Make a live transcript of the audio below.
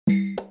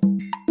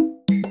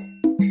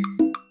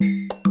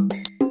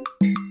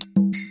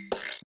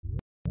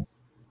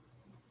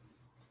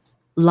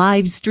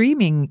Live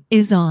streaming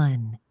is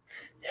on.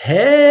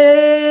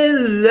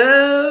 Hello,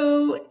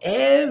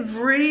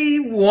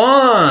 everyone.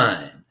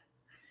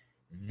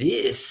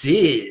 This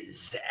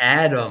is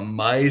Adam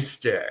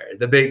Meister,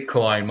 the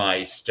Bitcoin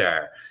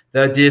Meister,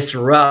 the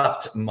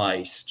Disrupt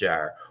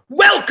Meister.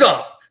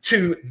 Welcome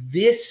to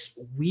This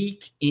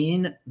Week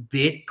in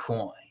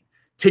Bitcoin.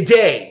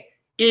 Today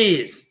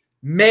is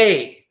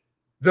May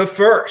the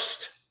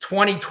 1st,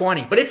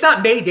 2020, but it's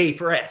not May Day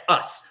for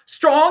us.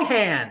 Strong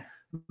hand,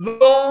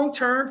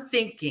 long-term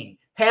thinking,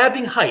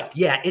 having hype.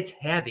 Yeah, it's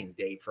halving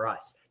day for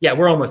us. Yeah,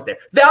 we're almost there.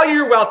 Value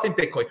your wealth in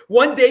Bitcoin.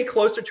 One day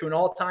closer to an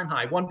all-time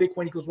high. One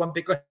Bitcoin equals one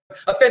Bitcoin.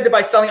 Offended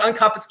by selling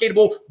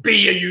unconfiscatable,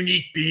 be a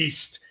unique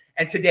beast.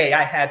 And today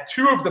I had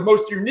two of the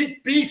most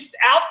unique beasts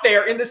out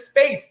there in the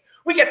space.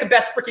 We get the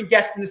best freaking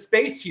guest in the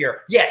space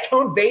here. Yeah,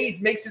 Tone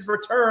Vays makes his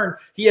return.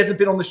 He hasn't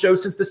been on the show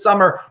since the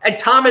summer. And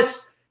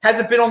Thomas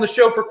hasn't been on the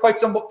show for quite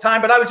some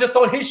time, but I was just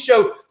on his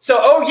show. So,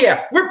 oh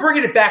yeah, we're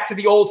bringing it back to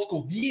the old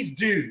school. These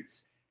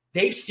dudes,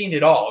 they've seen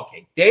it all,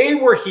 okay? They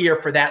were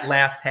here for that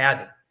last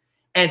halving.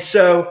 And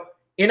so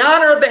in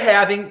honor of the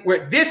halving,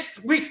 we're This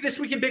Week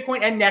in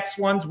Bitcoin and next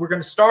ones, we're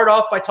going to start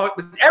off by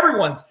talking with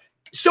everyone's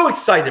so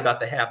excited about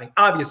the halving,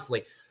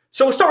 obviously.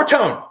 So we'll start with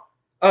Tone.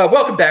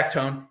 Welcome back,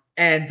 Tone.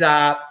 And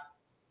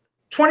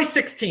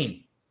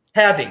 2016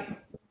 halving.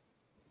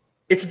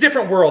 It's a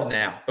different world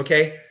now,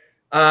 okay?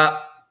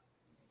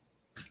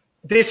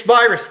 This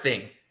virus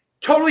thing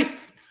totally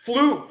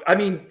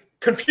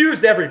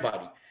confused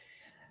everybody.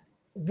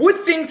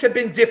 Would things have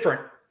been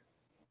different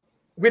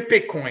with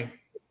Bitcoin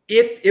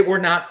if it were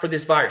not for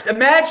this virus?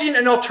 Imagine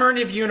an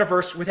alternative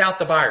universe without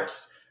the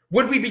virus.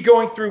 Would we be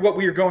going through what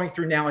we are going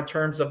through now in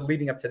terms of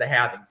leading up to the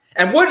halving?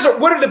 And what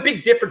are the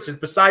big differences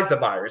besides the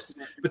virus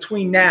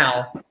between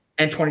now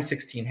and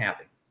 2016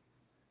 halving?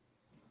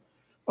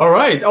 All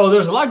right. Oh,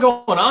 there's a lot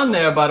going on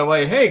there, by the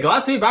way. Hey,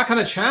 glad to be back on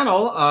the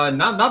channel.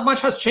 Not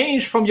much has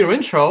changed from your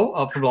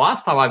intro from the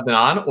last time I've been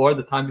on, or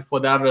the time before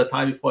that, or the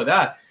time before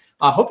that.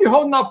 I hope you're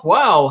holding up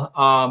well.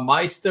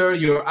 Meister,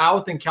 you're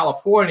out in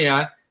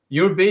California.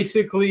 You're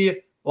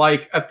basically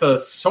like at the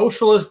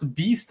socialist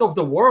beast of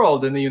the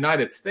world in the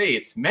United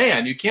States.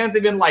 Man, you can't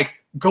even like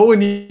go in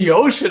the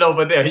ocean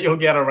over there. You'll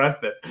get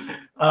arrested.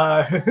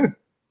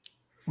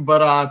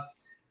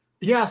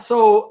 Yeah,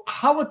 so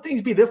how would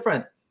things be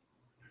different?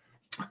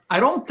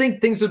 I don't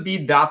think things would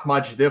be that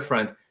much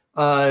different.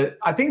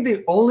 I think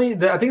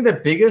the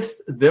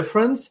biggest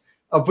difference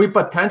we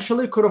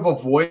potentially could have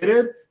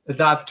avoided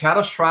that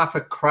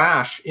catastrophic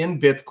crash in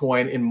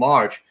Bitcoin in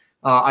March.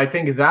 I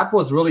think that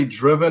was really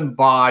driven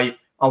by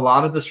a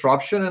lot of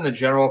disruption in the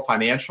general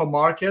financial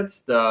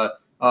markets. The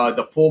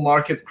full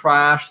market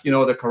crash,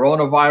 the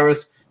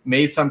coronavirus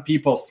made some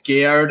people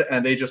scared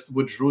and they just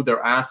withdrew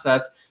their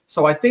assets.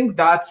 So I think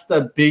that's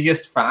the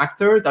biggest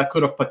factor that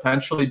could have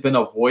potentially been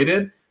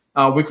avoided.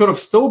 We could have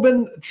still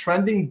been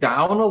trending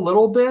down a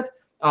little bit.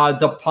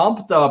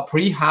 The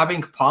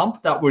pre-halving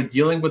pump that we're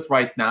dealing with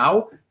right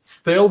now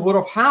still would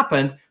have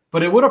happened,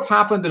 but it would have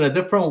happened in a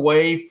different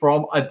way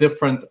from a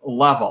different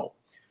level.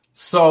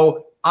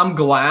 So I'm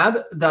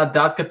glad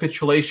that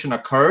capitulation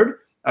occurred.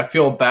 I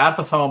feel bad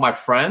for some of my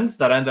friends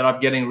that ended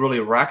up getting really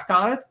wrecked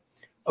on it,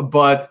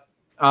 but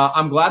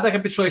I'm glad that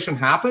capitulation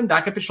happened.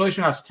 That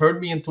capitulation has turned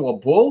me into a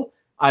bull.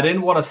 I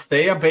didn't want to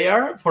stay a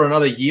bear for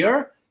another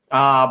year.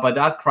 But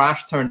that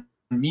crash turned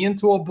me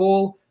into a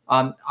bull.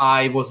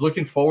 I was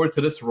looking forward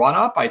to this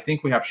run-up. I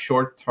think we have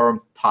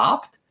short-term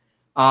topped.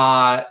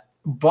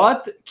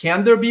 But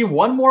can there be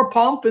one more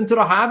pump into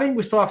the halving?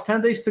 We still have 10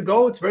 days to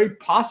go. It's very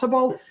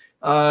possible.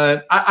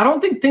 I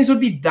don't think things would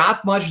be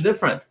that much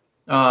different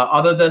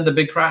other than the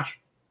big crash.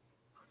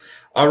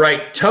 All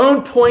right.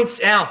 Tone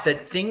points out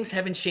that things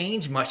haven't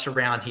changed much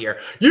around here.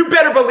 You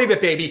better believe it,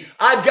 baby.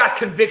 I've got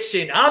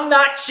conviction. I'm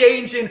not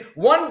changing.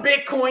 One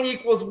Bitcoin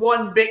equals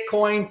one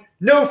Bitcoin.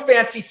 No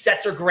fancy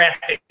sets or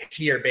graphics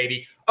here,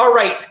 baby. All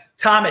right,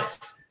 Thomas,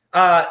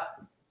 how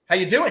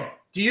you doing?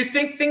 Do you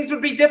think things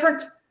would be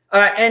different?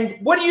 And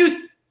what do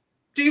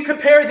you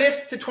compare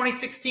this to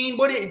 2016?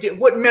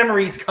 What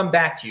memories come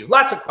back to you?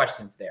 Lots of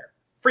questions there.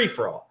 Free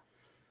for all.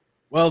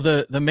 Well,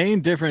 the main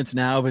difference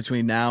now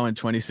between now and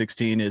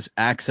 2016 is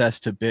access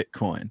to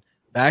Bitcoin.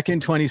 Back in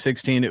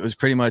 2016, it was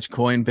pretty much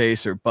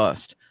Coinbase or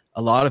bust.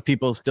 A lot of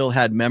people still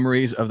had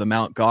memories of the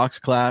Mt. Gox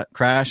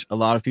crash. A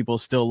lot of people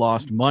still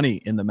lost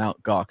money in the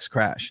Mt. Gox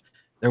crash.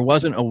 There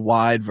wasn't a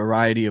wide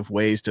variety of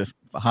ways to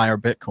hire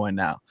Bitcoin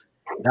now.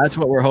 That's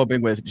what we're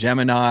hoping with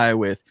Gemini,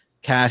 with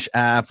Cash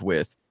App,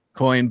 with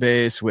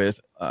Coinbase,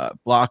 with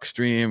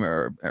Blockstream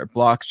or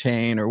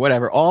Blockchain or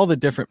whatever, all the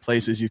different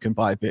places you can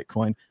buy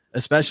Bitcoin.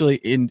 Especially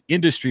in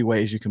industry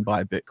ways, you can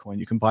buy Bitcoin.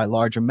 You can buy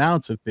large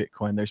amounts of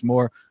Bitcoin. There's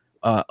more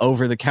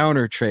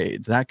over-the-counter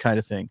trades, that kind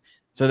of thing.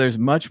 So there's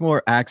much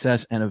more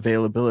access and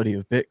availability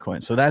of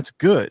Bitcoin. So that's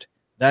good.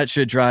 That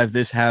should drive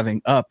this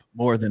halving up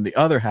more than the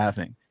other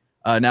halving.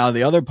 Now,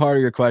 the other part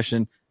of your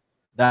question,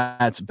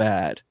 that's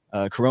bad.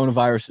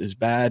 Coronavirus is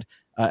bad.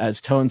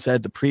 As Tone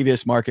said, the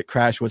previous market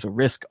crash was a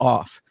risk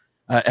off.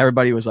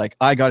 everybody was like,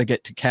 I got to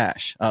get to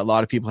cash. A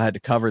lot of people had to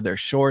cover their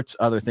shorts,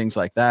 other things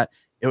like that.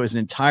 It was an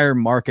entire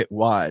market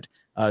wide.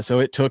 So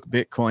it took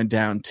Bitcoin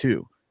down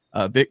too.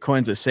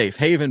 Bitcoin's a safe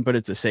haven, but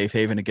it's a safe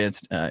haven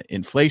against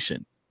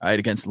inflation, right?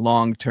 Against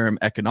long-term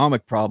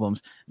economic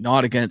problems,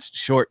 not against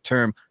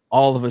short-term.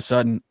 All of a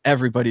sudden,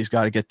 everybody's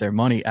got to get their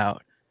money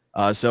out.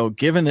 So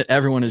given that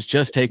everyone has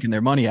just taken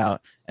their money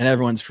out and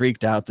everyone's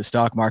freaked out, the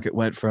stock market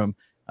went from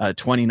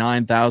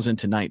 29,000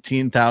 to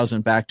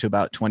 19,000 back to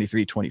about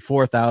 23,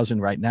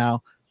 24,000 right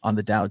now on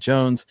the Dow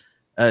Jones.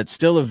 It's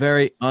still a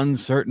very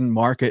uncertain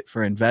market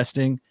for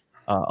investing.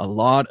 A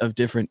lot of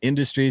different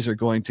industries are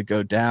going to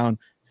go down,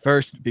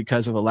 first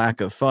because of a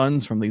lack of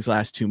funds from these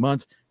last 2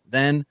 months,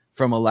 then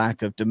from a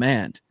lack of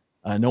demand.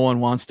 No one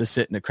wants to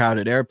sit in a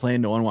crowded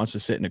airplane. No one wants to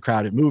sit in a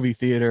crowded movie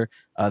theater.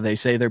 They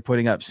say they're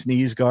putting up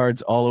sneeze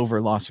guards all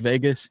over Las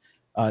Vegas.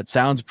 It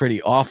sounds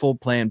pretty awful,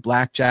 playing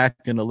blackjack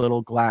in a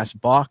little glass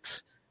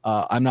box.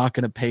 I'm not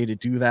going to pay to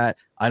do that.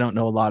 I don't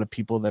know a lot of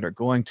people that are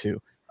going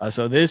to.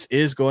 So this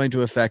is going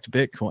to affect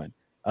Bitcoin.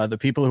 The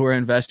people who are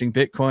investing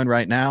Bitcoin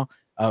right now,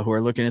 who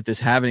are looking at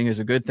this halving as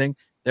a good thing,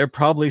 they're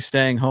probably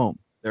staying home.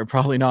 They're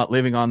probably not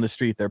living on the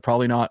street. They're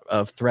probably not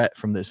a threat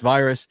from this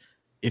virus.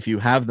 If you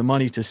have the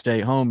money to stay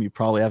home, you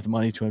probably have the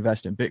money to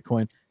invest in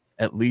Bitcoin,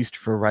 at least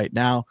for right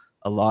now.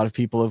 A lot of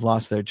people have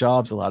lost their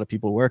jobs. A lot of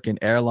people work in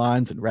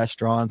airlines and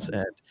restaurants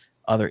and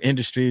other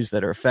industries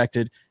that are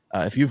affected.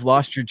 If you've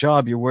lost your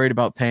job, you're worried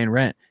about paying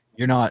rent.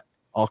 You're not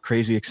all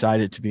crazy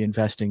excited to be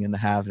investing in the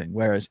halving.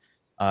 Whereas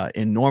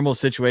in normal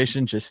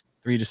situations, just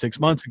 3 to 6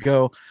 months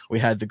ago, we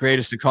had the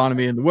greatest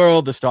economy in the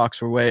world. The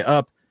stocks were way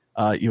up.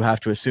 You have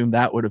to assume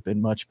that would have been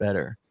much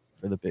better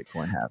for the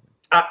Bitcoin halving.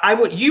 I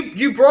would.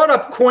 You brought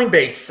up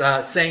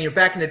Coinbase, saying you're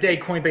back in the day.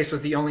 Coinbase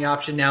was the only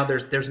option. Now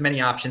there's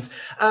many options.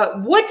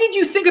 What did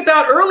you think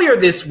about earlier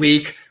this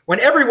week when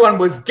everyone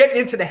was getting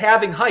into the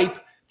halving hype,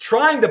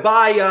 trying to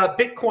buy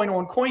Bitcoin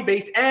on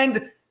Coinbase,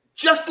 and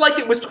just like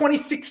it was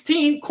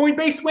 2016,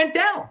 Coinbase went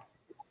down?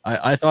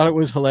 I thought it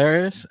was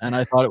hilarious, and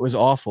I thought it was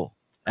awful.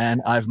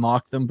 And I've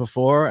mocked them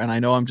before, and I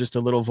know I'm just a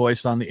little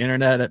voice on the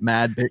internet at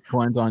Mad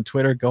Bitcoins on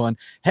Twitter going,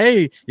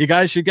 hey, you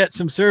guys should get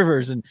some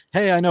servers. And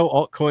hey, I know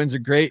altcoins are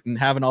great and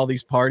having all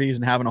these parties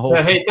and having a whole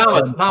hey,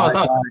 Thomas,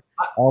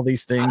 all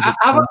these things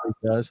that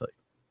does. Like,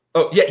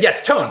 oh, yeah,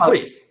 yes, Tone,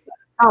 please.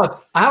 Thomas,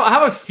 I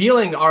have a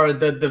feeling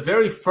the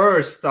very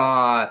first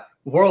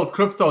World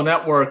Crypto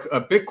Network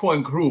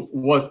Bitcoin group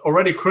was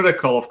already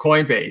critical of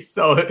Coinbase.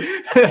 So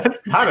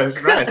not a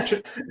stretch.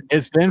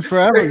 It's been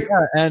forever.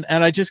 Yeah. And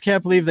I just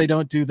can't believe they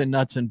don't do the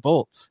nuts and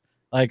bolts.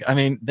 Like, I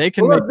mean, they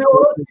can make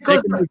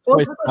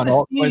choices on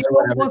altcoins or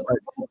whatever,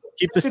 but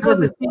keep the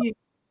servers.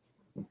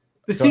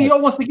 The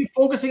CEO wants to keep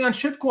focusing on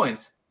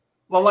shitcoins.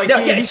 Well, like,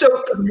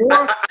 so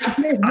more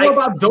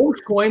about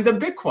Dogecoin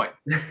than Bitcoin.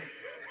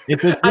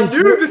 I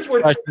knew this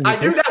would. I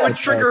knew that would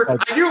trigger.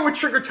 I knew it would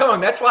trigger Tone.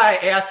 That's why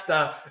I asked.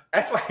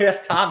 That's why I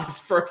asked Thomas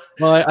first.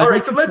 Well, I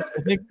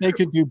think they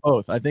could do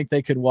both. I think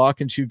they could walk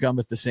and chew gum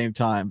at the same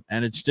time,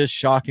 and it's just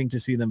shocking to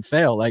see them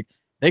fail. Like,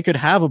 they could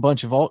have a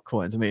bunch of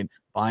altcoins. I mean,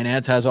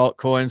 Binance has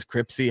altcoins,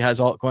 Cryptsy has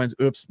altcoins.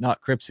 Oops,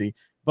 not Cryptsy,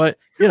 but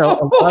a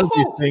lot of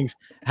these things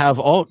have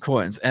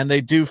altcoins, and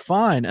they do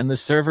fine, and the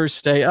servers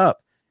stay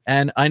up.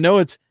 And I know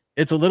it's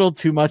a little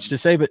too much to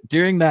say, but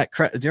during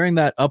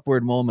that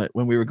upward moment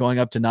when we were going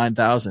up to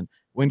 9,000,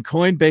 when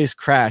Coinbase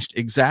crashed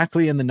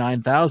exactly in the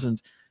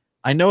 9,000s,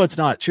 I know it's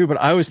not true, but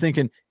I was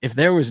thinking, if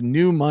there was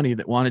new money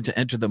that wanted to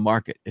enter the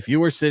market, if you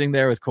were sitting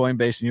there with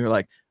Coinbase and you were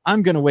like,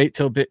 I'm going to wait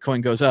till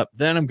Bitcoin goes up,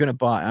 then I'm going to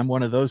buy. I'm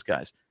one of those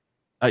guys.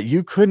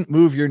 You couldn't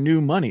move your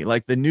new money.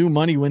 Like, the new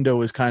money window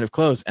was kind of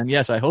closed. And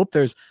yes, I hope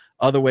there's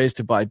other ways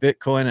to buy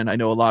Bitcoin. And I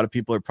know a lot of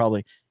people are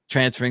probably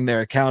transferring their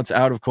accounts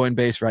out of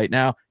Coinbase right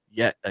now,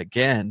 yet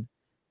again.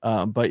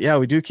 But yeah,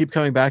 we do keep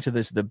coming back to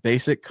this, the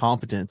basic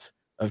competence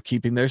of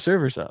keeping their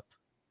servers up.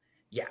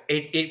 Yeah,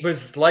 it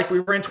was like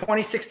we were in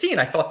 2016.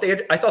 I thought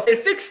they'd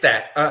fixed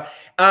that.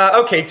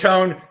 Okay,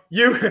 Tone,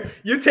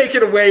 you take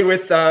it away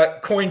with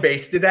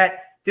Coinbase.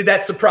 Did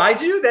that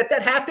surprise you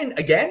that happened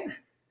again?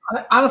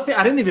 Honestly,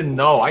 I didn't even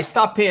know. I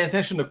stopped paying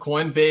attention to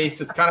Coinbase.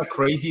 It's kind of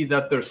crazy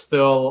that they're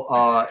still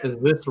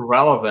this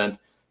relevant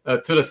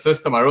to the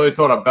system. I really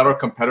thought a better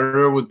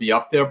competitor would be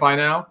up there by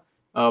now.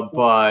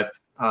 But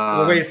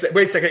wait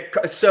a second.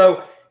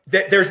 So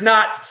there's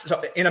not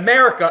in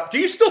America. Do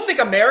you still think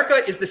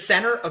America is the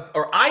center of?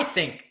 Or I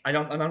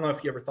don't know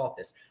if you ever thought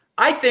this.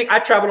 I think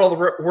I've traveled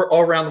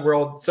all around the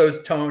world. So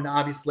has Tone,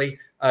 obviously.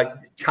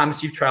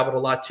 Thomas, you've traveled a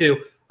lot too.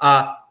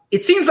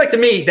 It seems like to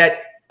me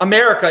that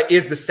America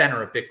is the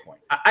center of Bitcoin.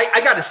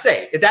 I got to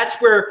say, that's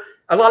where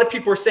a lot of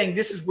people are saying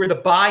this is where the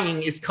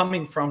buying is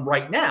coming from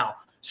right now.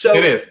 So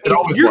it is. It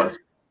always was.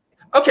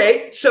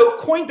 Okay, so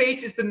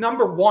Coinbase is the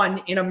number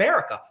one in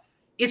America.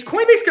 Is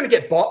Coinbase going to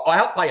get bought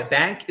out by a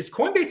bank? Is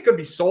Coinbase going to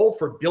be sold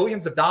for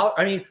billions of dollars?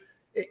 I mean,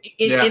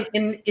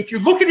 if you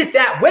look at it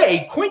that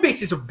way,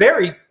 Coinbase is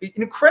an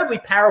incredibly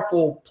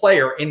powerful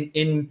player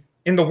in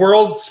in the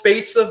world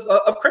space of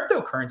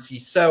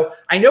cryptocurrencies. So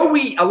I know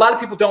a lot of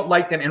people don't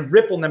like them and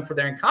rip on them for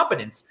their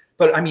incompetence,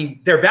 but I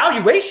mean, their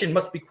valuation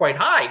must be quite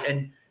high.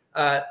 And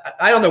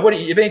I don't know, what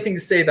do you have anything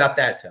to say about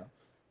that, Tone?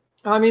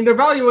 I mean, their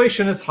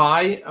valuation is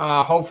high.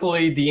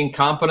 Hopefully the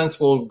incompetence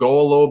will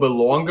go a little bit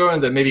longer,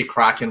 and then maybe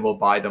Kraken will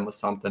buy them or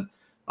something,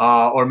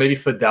 or maybe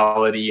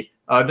Fidelity.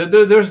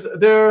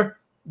 They're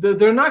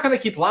not going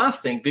to keep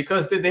lasting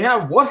because they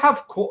have what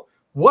has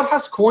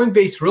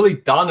Coinbase really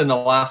done in the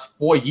last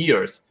 4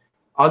 years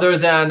other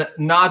than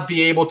not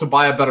be able to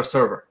buy a better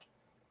server?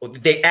 Well,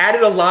 they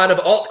added a lot of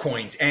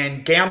altcoins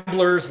and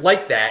gamblers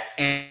like that.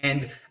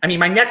 And I mean,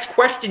 my next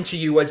question to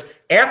you was,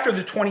 after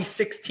the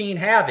 2016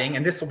 halving,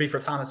 and this will be for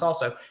Thomas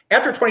also,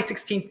 after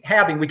 2016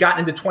 halving, we got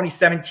into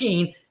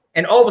 2017,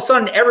 and all of a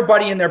sudden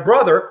everybody and their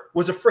brother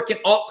was a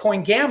freaking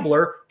altcoin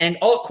gambler, and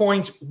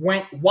altcoins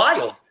went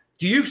wild.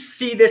 Do you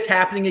see this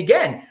happening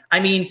again?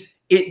 I mean,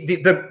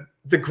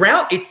 the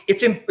ground,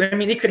 I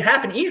mean, it could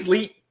happen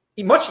easily,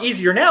 much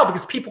easier now,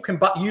 because people can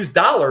use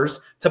dollars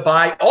to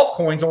buy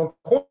altcoins on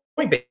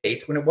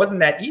Coinbase when it wasn't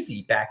that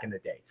easy back in the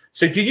day.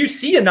 So do you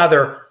see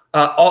another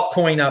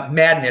altcoin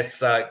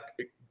madness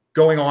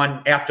going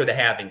on after the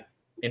halving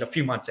in a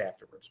few months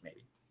afterwards,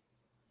 maybe?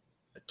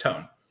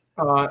 Tone.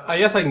 I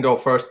guess I can go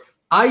first.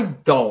 I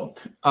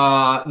don't.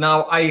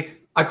 Now,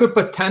 I could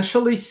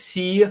potentially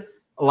see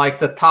like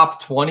the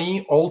top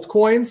 20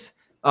 altcoins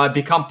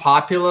become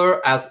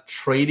popular as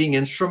trading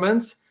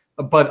instruments,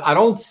 but I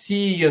don't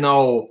see,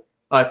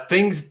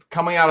 things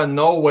coming out of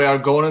nowhere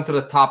going into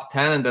the top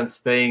 10 and then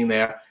staying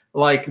there.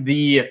 Like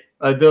the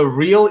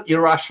real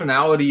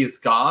irrationality is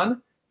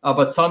gone,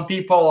 but some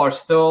people are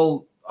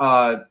still.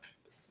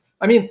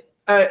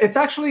 It's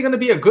actually going to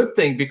be a good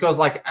thing, because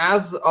like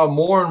as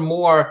more and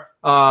more,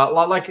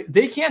 like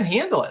they can't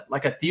handle it.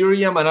 Like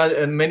Ethereum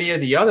and many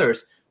of the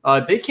others,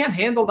 they can't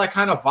handle that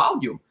kind of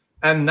volume.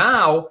 And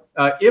now,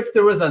 if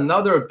there is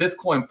another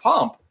Bitcoin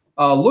pump,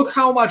 look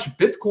how much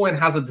Bitcoin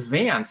has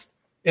advanced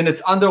in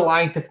its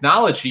underlying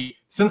technology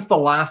since the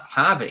last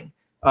halving.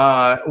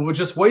 We'll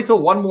just wait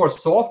till one more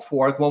soft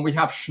fork when we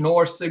have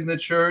Schnorr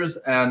signatures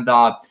and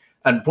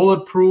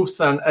bulletproofs,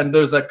 and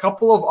there's a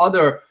couple of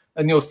other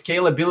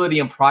scalability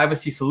and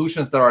privacy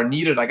solutions that are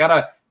needed. I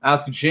gotta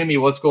ask Jimmy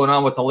what's going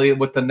on with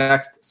the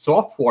next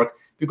soft fork,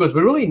 because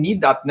we really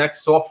need that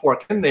next soft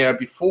fork in there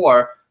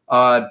before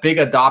big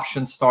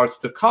adoption starts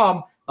to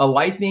come.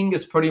 Lightning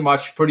is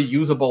pretty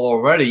usable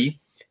already,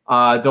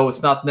 though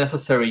it's not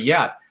necessary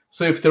yet.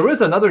 So if there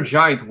is another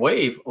giant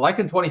wave like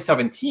in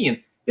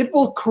 2017, it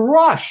will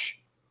crush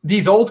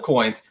these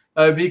altcoins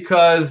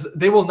because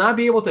they will not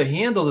be able to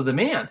handle the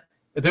demand.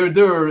 Their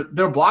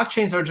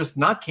blockchains are just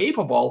not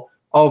capable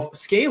of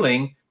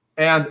scaling,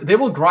 and they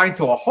will grind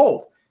to a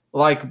halt.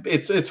 Like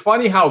it's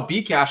funny how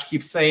Bcash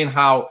keeps saying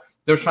how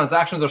their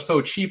transactions are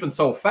so cheap and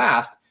so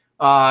fast.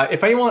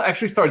 If anyone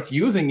actually starts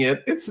using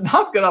it, it's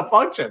not gonna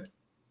function.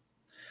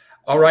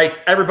 All right,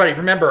 everybody,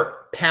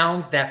 remember,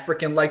 pound that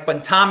freaking like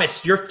button.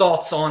 Thomas, your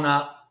thoughts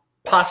on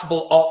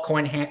possible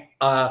altcoin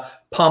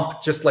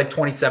pump just like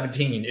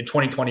 2017 in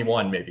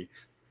 2021 maybe?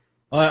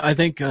 I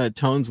think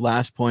Tone's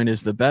last point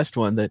is the best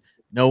one, that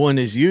no one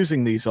is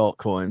using these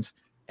altcoins,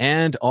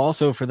 and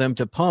also for them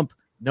to pump,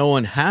 no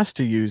one has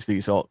to use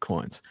these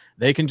altcoins.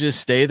 They can just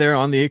stay there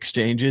on the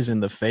exchanges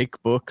and the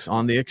fake books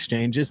on the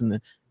exchanges, and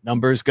the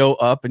numbers go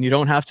up, and you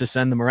don't have to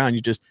send them around.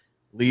 You just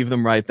leave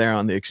them right there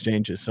on the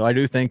exchanges. So I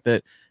do think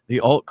that the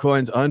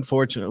altcoins,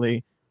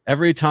 unfortunately,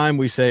 every time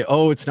we say,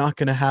 oh, it's not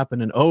going to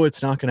happen, and oh,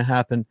 it's not going to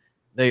happen,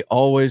 they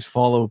always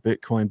follow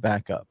Bitcoin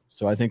back up.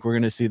 So I think we're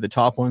going to see the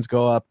top ones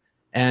go up.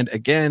 And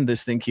again,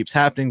 this thing keeps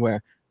happening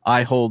where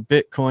I hold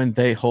Bitcoin,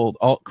 they hold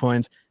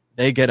altcoins.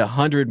 They get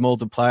 100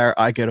 multiplier,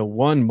 I get a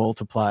 1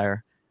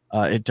 multiplier.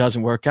 It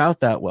doesn't work out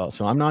that well.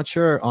 So I'm not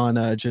sure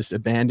on just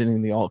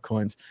abandoning the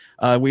altcoins.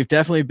 We've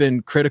definitely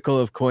been critical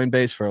of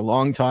Coinbase for a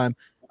long time.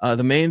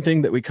 The main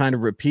thing that we kind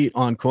of repeat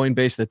on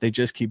Coinbase that they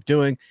just keep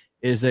doing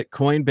is that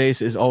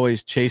Coinbase is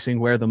always chasing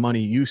where the money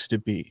used to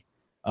be.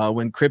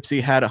 When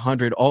Cryptsy had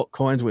 100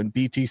 altcoins, when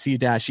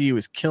BTC-E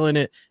was killing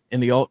it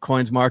in the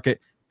altcoins market,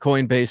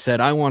 Coinbase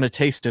said, I want a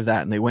taste of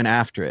that, and they went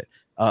after it.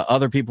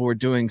 Other people were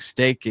doing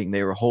staking.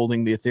 They were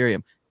holding the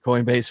Ethereum.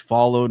 Coinbase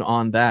followed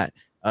on that.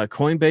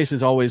 Coinbase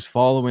is always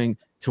following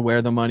to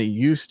where the money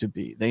used to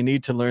be. They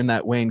need to learn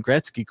that Wayne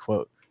Gretzky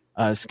quote,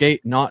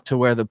 skate not to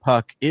where the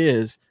puck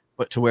is,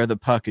 but to where the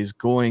puck is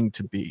going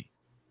to be.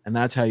 And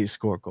that's how you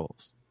score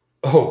goals.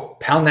 Oh,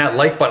 pound that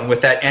like button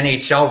with that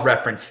NHL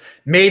reference.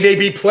 May they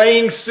be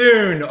playing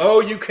soon.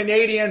 Oh, you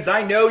Canadians,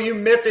 I know you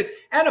miss it,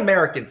 and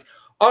Americans.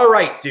 All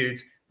right,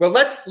 dudes. Well,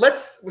 let's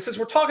since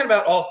we're talking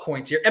about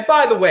altcoins here. And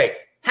by the way,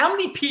 how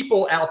many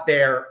people out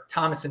there,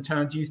 Thomas and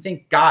Tone, do you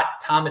think got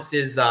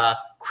Thomas's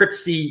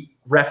Cryptsy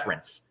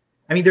reference?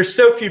 I mean, there's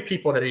so few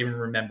people that even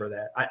remember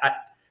that.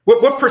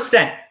 What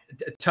percent,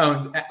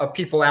 Tone, of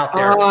people out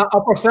there?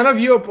 A percent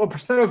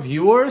of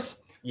viewers.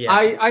 Yeah.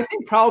 I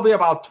think probably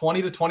about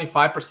 20 to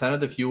 25% of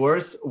the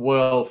viewers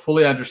will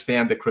fully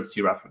understand the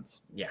Cryptsy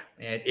reference. Yeah,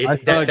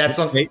 that's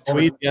on a great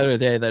tweet the other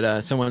day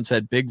that someone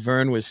said Big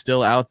Vern was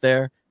still out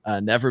there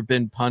never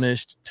been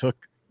punished, took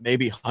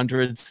maybe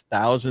hundreds,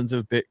 thousands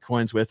of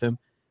Bitcoins with him.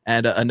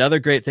 And another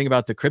great thing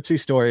about the Cryptsy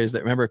story is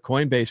that, remember,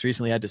 Coinbase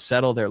recently had to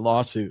settle their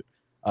lawsuit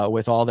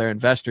with all their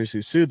investors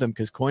who sued them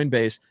because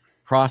Coinbase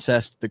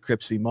processed the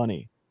Cryptsy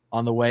money.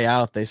 On the way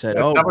out, they said,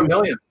 $7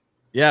 million.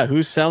 Yeah,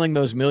 who's selling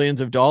those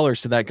millions of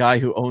dollars to that guy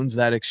who owns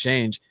that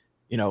exchange,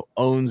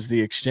 owns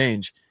the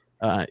exchange?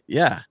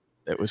 Yeah,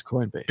 it was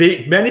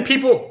Coinbase. Many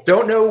people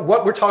don't know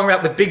what we're talking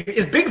about with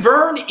Is Big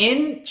Vern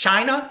in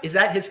China? Is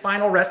that his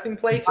final resting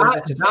place?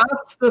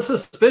 That's the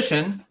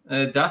suspicion.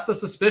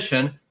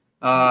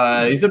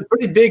 He's a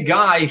pretty big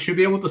guy. He should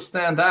be able to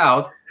stand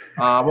out.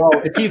 Well,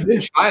 if he's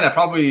in China,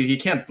 probably he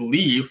can't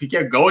leave. He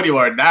can't go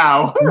anywhere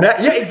now.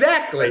 Yeah,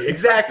 exactly.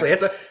 It's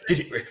a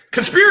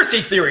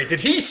conspiracy theory. Did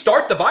he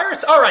start the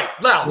virus? All right,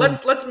 now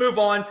let's move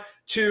on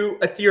to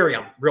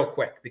Ethereum real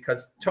quick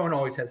because Tone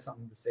always has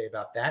something to say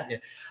about that.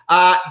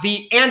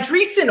 The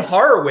Andreessen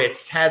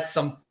Horowitz has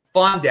some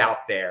fund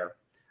out there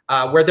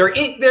where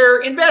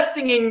they're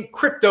investing in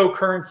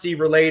cryptocurrency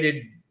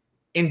related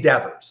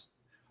endeavors.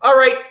 All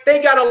right,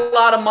 they got a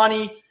lot of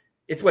money.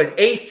 It's what,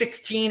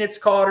 A16 it's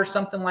called or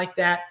something like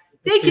that.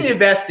 They can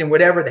invest in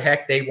whatever the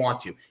heck they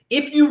want to.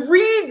 If you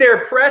read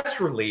their press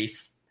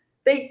release,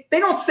 they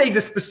don't say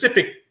the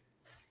specific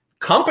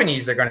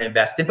companies they're going to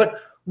invest in,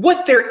 but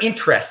what they're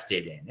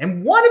interested in.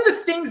 And one of the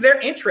things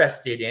they're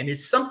interested in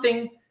is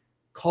something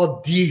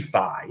called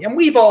DeFi. And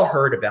we've all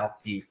heard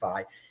about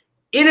DeFi.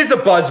 It is a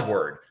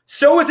buzzword.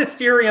 So is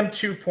Ethereum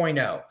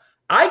 2.0.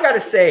 I got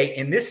to say,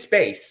 in this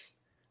space,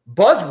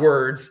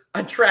 buzzwords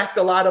attract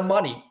a lot of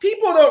money.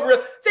 People don't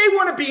really, they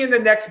want to be in the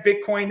next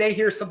Bitcoin. They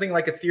hear something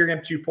like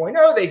Ethereum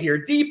 2.0. They hear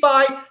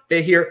DeFi.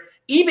 They hear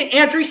even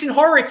Andreessen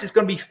Horowitz is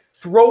going to be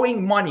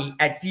throwing money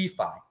at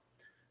DeFi.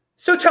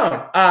 So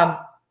Tone,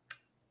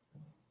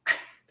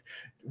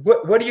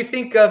 what do you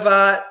think of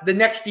the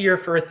next year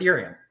for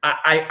Ethereum?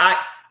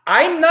 I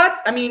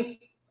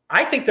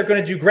think they're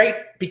going to do great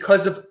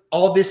because of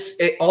all these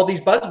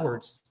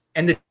buzzwords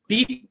and the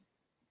DeFi.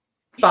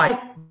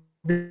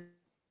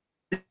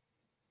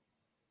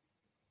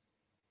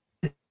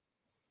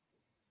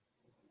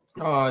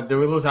 Did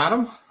we lose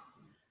Adam?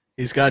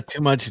 He's got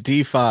too much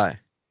DeFi.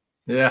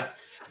 Yeah.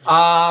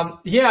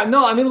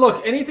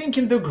 Look, anything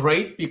can do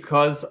great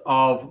because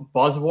of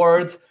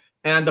buzzwords,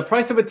 and the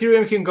price of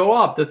Ethereum can go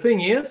up. The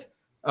thing is,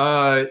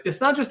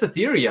 it's not just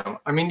Ethereum.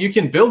 I mean, you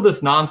can build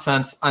this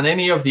nonsense on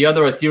any of the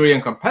other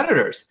Ethereum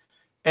competitors.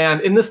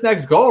 And in this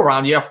next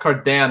go-around, you have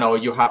Cardano,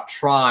 you have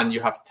Tron, you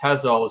have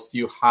Tezos,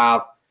 you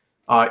have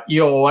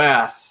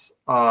EOS,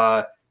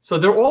 so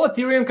they're all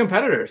Ethereum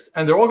competitors,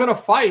 and they're all going to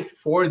fight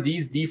for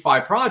these DeFi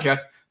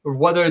projects,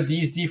 whether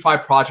these DeFi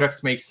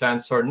projects make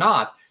sense or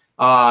not.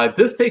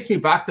 This takes me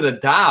back to the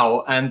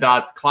DAO and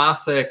that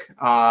classic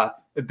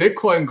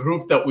Bitcoin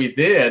group that we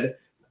did,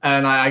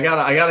 and I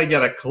gotta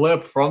get a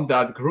clip from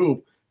that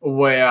group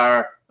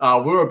where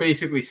we were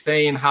basically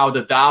saying how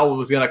the DAO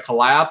was going to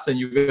collapse and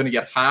you're going to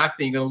get hacked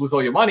and you're going to lose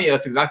all your money, and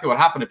that's exactly what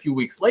happened a few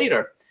weeks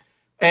later.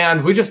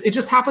 And it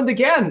just happened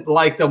again,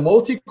 like the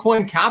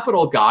multi-coin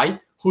capital guy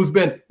who's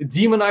been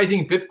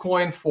demonizing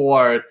Bitcoin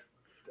for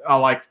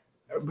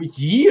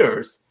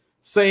years,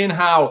 saying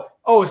how,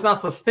 it's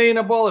not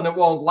sustainable and it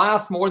won't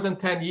last more than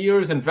 10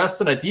 years, invest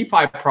in a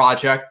DeFi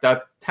project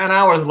that 10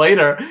 hours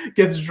later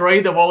gets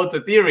drained of all its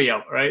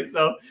Ethereum, right?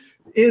 So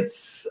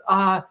it's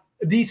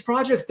these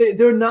projects, they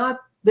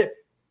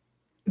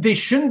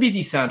shouldn't be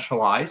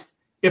decentralized.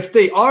 If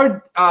they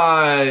are,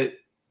 and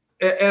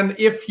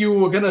if you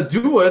were going to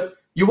do it,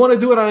 you want to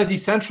do it on a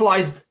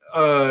decentralized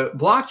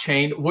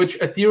blockchain, which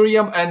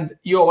Ethereum and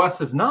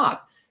EOS is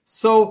not.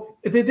 So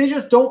they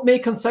just don't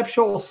make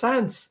conceptual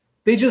sense.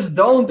 They just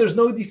don't. There's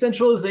no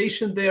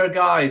decentralization there,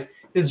 guys.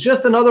 It's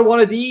just another one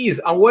of these.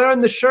 I'm wearing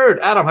the shirt.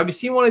 Adam, have you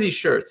seen one of these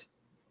shirts?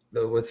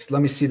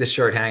 Let me see the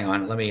shirt. Hang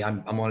on.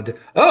 I'm going to do.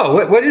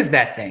 Oh, what is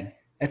that thing?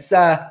 It's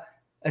a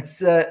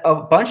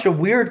bunch of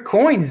weird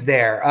coins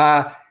there.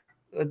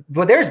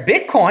 Well, there's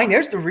Bitcoin.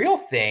 There's the real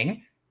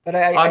thing. But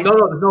no,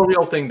 there's no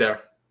real thing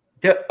there.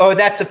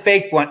 That's a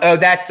fake one. Oh,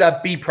 that's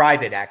Be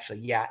Private, actually.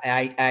 Yeah,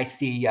 I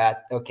see.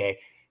 Okay.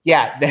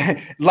 Yeah,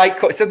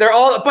 so they're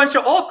all a bunch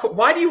of altcoin.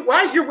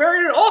 Why you're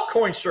wearing an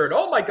altcoin shirt?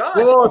 Oh my God!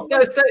 Well,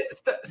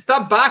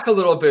 step back a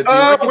little bit.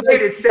 Oh wait,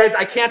 it says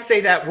I can't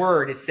say that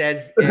word. It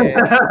says yeah.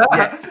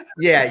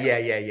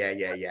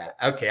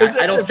 Okay,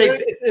 I don't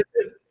say.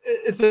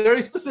 It's a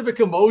very specific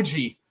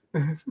emoji.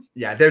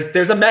 Yeah,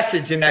 there's a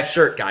message in that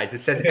shirt, guys. It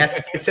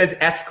says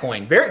S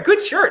coin. Very good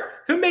shirt.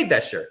 Who made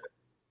that shirt?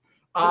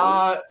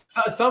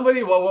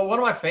 Somebody. Well, one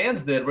of my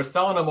fans did. We're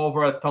selling them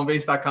over at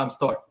tonevays.com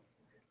store.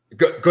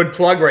 Good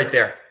plug right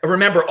there.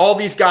 Remember, all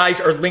these guys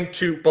are linked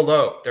to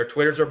below. Their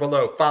Twitters are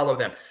below. Follow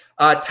them.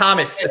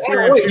 Thomas, you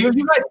guys,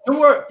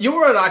 you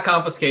were not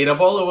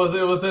confiscatable.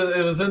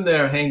 It was in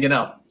there hanging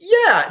out.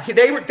 Yeah, I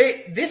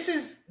think this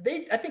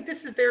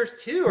is theirs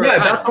too. Yeah,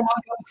 that's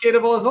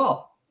confiscatable as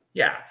well.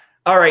 Yeah.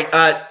 All right.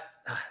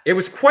 It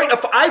was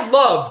I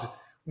loved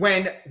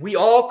when we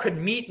all could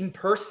meet in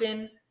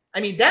person. I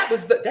mean, that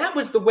was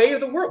the way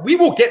of the world. We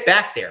will get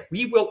back there.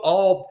 We will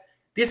all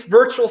This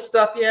virtual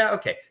stuff, yeah,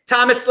 okay.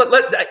 Thomas, let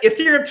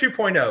Ethereum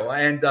 2.0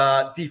 and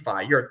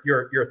DeFi,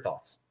 your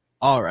thoughts.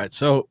 All right.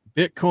 So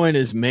Bitcoin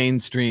is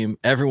mainstream.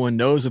 Everyone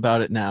knows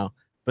about it now,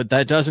 but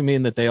that doesn't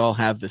mean that they all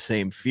have the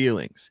same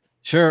feelings.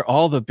 Sure,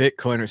 all the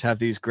Bitcoiners have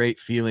these great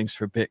feelings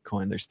for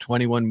Bitcoin. There's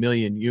 21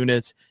 million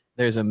units.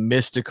 There's a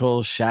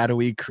mystical,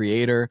 shadowy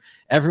creator.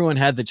 Everyone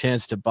had the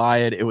chance to buy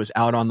it. It was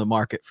out on the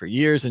market for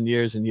years and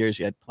years and years.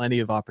 You had plenty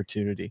of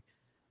opportunity.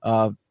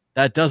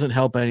 That doesn't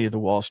help any of the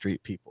Wall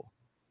Street people.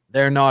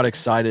 They're not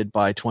excited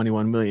by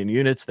 21 million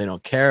units. They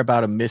don't care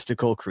about a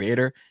mystical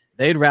creator.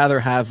 They'd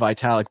rather have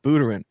Vitalik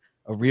Buterin,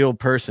 a real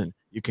person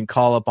you can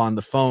call up on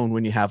the phone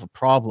when you have a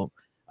problem.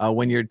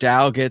 When your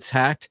DAO gets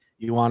hacked,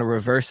 you want to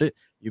reverse it.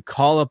 You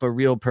call up a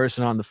real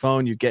person on the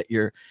phone, you get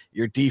your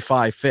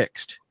DeFi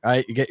fixed,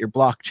 right? You get your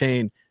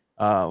blockchain,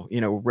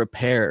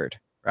 repaired,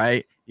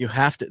 right? You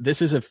have to,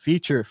 this is a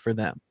feature for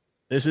them.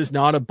 This is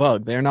not a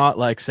bug. They're not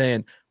like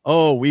saying,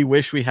 oh, we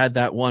wish we had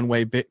that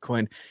one-way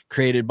Bitcoin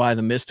created by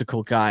the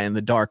mystical guy in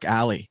the dark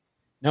alley.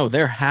 No,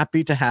 they're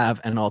happy to have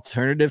an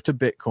alternative to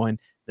Bitcoin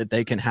that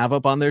they can have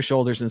up on their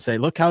shoulders and say,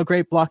 look how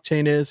great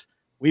blockchain is.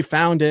 We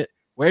found it.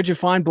 Where'd you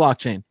find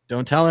blockchain?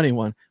 Don't tell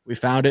anyone. We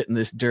found it in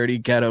this dirty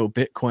ghetto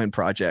Bitcoin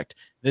project.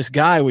 This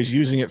guy was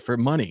using it for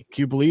money.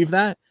 Can you believe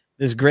that?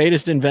 This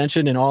greatest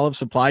invention in all of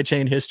supply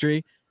chain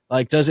history.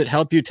 Like, does it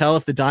help you tell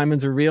if the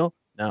diamonds are real?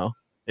 No.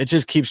 It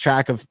just keeps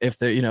track of if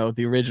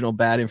the original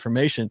bad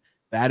information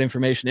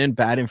in,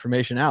 bad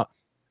information out.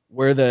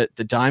 Were the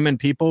diamond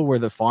people, were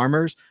the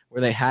farmers,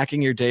 were they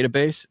hacking your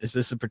database? Is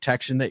this a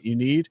protection that you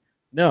need?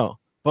 No.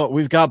 But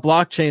we've got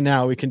blockchain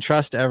now. We can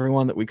trust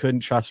everyone that we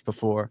couldn't trust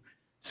before.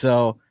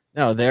 So,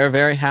 no, they're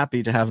very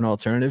happy to have an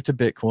alternative to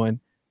Bitcoin.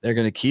 They're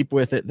going to keep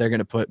with it. They're going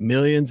to put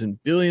millions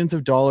and billions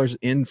of dollars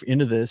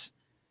into this,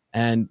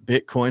 and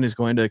Bitcoin is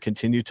going to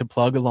continue to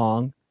plug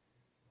along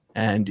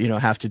and,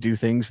 have to do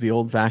things the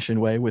old-fashioned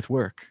way with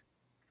work.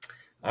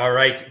 All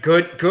right.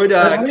 Good.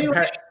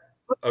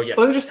 Oh, yes.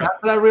 Let me just add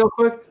to that real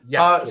quick.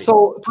 Yes,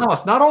 so,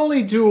 Thomas, not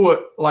only do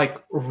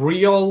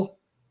real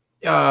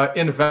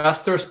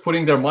investors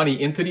putting their money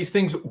into these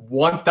things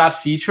want that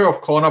feature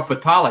of calling up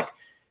Vitalik,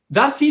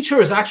 that feature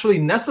is actually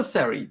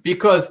necessary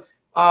because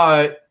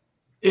when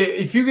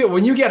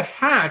you get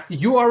hacked,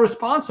 you are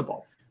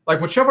responsible.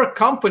 Like whichever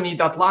company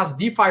that last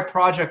DeFi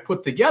project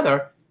put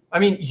together, I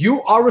mean,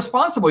 you are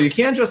responsible. You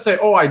can't just say,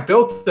 "Oh, I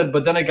built it,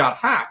 but then it got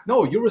hacked."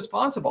 No, you're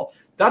responsible.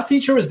 That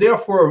feature is there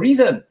for a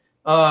reason.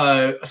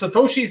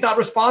 Satoshi's not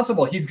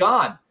responsible; he's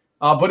gone.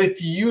 But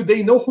if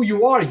they know who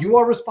you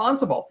are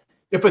responsible.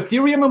 If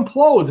Ethereum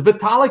implodes,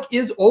 Vitalik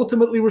is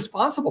ultimately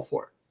responsible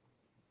for it.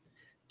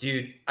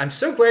 Dude, I'm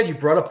so glad you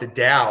brought up the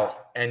DAO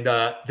and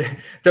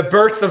the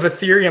birth of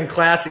Ethereum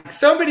Classic.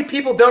 So many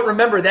people don't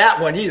remember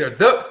that one either.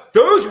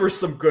 Those were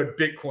some good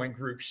Bitcoin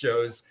group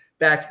shows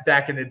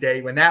back in the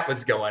day when that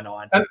was going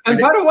on. And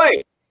by the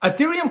way,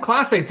 Ethereum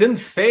Classic didn't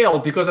fail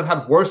because it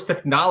had worse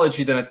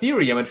technology than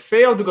Ethereum. It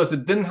failed because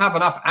it didn't have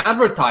enough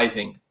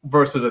advertising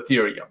versus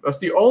Ethereum. That's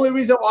the only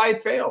reason why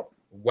it failed.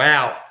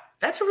 Wow,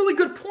 that's a really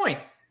good point.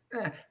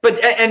 But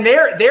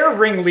their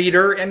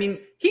ringleader, I mean,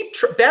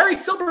 Barry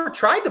Silver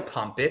tried to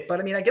pump it,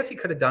 but I mean, I guess he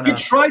could have done. He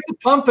tried to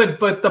pump it,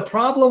 but the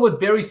problem with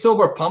Barry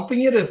Silver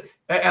pumping it is,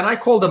 and I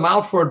called him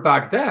out for it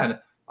back then.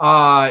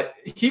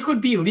 He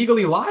could be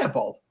legally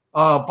liable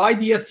by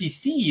the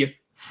SEC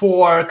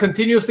for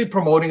continuously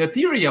promoting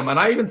Ethereum, and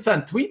I even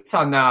sent tweets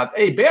on that.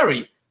 Hey,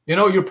 Barry,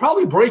 you're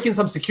probably breaking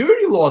some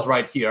security laws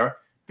right here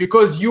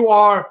because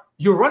you're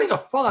running a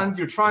fund,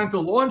 you're trying to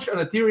launch an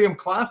Ethereum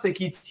Classic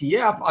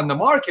ETF on the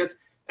markets,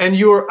 and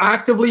you're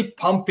actively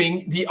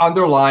pumping the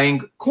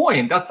underlying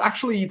coin. That's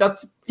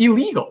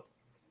illegal.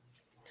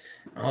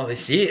 Oh, they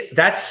see.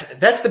 That's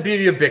the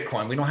beauty of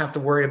Bitcoin. We don't have to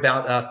worry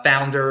about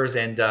founders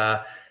and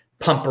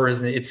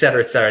pumpers, et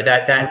cetera, et cetera.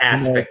 That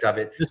aspect of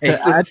it.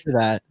 Just to add to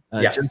that,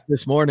 just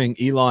this morning,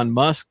 Elon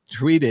Musk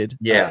tweeted,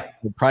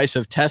 the price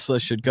of Tesla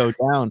should go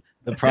down.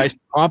 The price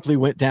promptly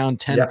went down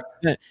 10%.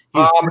 He's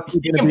going to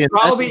be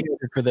investigated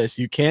for this.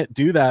 You can't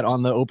do that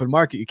on the open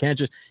market. You can't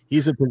just.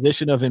 He's a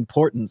position of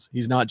importance.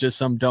 He's not just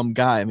some dumb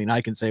guy. I mean,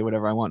 I can say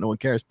whatever I want. No one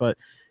cares. But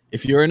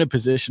if you're in a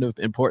position of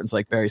importance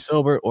like Barry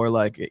Silver or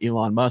like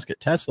Elon Musk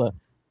at Tesla,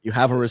 you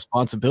have a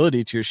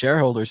responsibility to your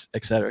shareholders,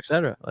 et cetera, et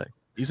cetera. Like,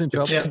 he's in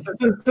trouble. Yeah,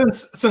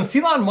 since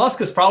Elon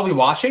Musk is probably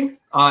watching,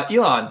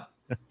 Elon,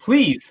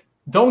 please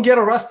don't get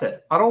arrested.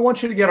 I don't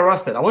want you to get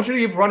arrested. I want you to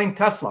keep running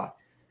Tesla.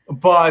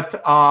 But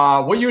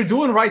what you're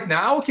doing right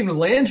now can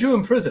land you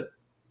in prison.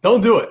 Don't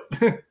do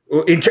it.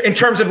 in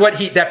terms of what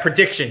that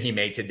prediction he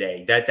made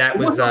today, that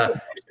was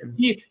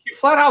he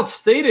flat out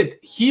stated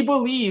he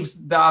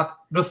believes that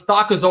the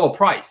stock is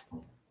overpriced.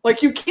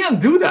 Like, you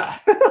can't do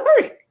that.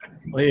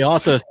 Well, he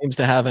also seems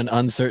to have an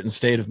uncertain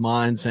state of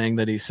mind, saying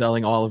that he's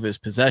selling all of his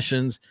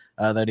possessions,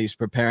 that he's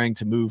preparing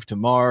to move to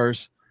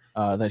Mars,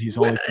 that he's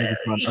only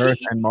focused on Earth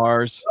and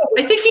Mars.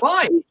 I think he's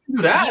fine.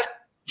 Do that.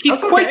 He's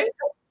quite. Okay.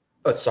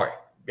 Oh, sorry.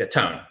 Yeah,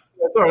 Tone.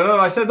 Sorry, no,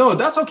 I said no.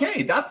 That's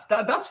okay. That's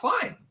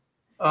fine.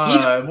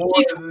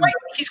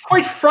 He's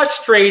quite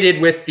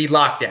frustrated with the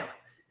lockdown.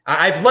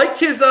 I've liked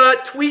his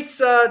tweets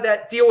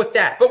that deal with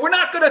that, but we're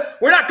not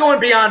going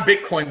beyond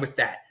Bitcoin with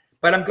that.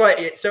 But I'm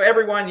glad. So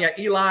everyone, yeah,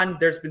 Elon,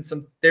 there's been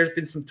some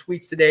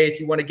tweets today. If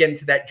you want to get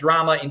into that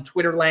drama in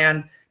Twitter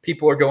land,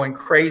 people are going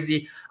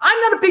crazy. I'm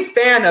not a big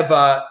fan of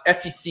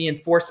SEC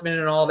enforcement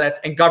and all that,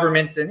 and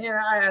government,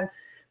 and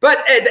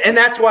but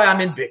that's why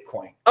I'm in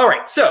Bitcoin. All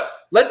right, so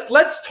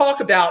let's talk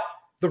about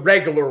the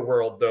regular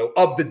world though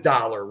of the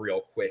dollar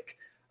real quick.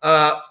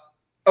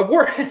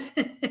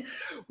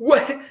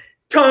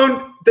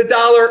 Tone, the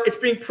dollar, it's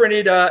being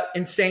printed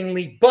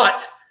insanely,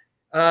 but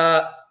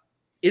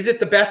is it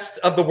the best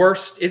of the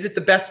worst? Is it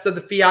the best of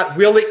the fiat?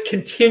 Will it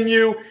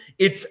continue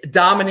its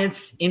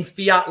dominance in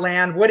fiat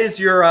land? What is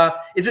your,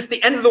 is this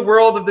the end of the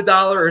world of the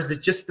dollar, or is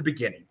it just the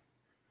beginning?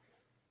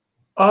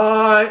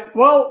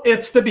 Well,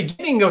 it's the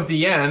beginning of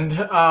the end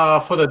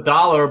for the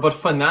dollar, but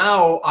for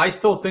now, I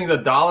still think the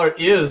dollar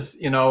is,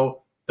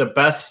 the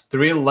best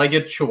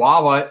three-legged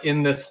chihuahua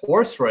in this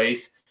horse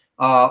race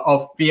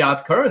of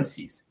fiat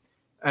currencies.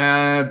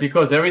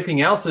 Because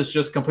everything else is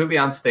just completely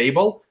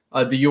unstable.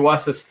 The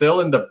U.S. is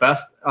still in the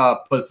best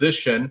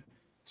position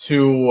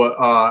to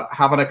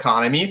have an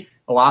economy.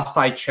 Last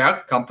I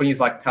checked, companies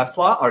like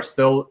Tesla are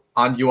still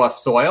on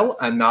U.S. soil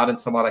and not in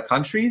some other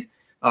countries.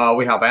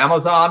 We have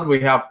Amazon. We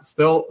have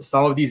still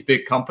some of these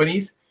big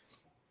companies.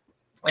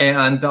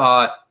 And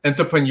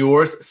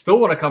entrepreneurs still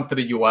want to come to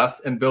the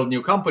U.S. and build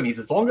new companies.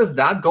 As long as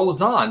that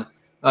goes on,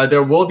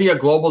 there will be a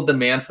global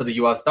demand for the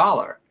U.S.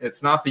 dollar.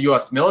 It's not the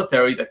U.S.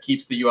 military that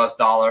keeps the U.S.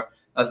 dollar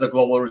as the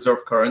global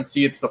reserve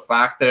currency. It's the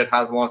fact that it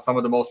has some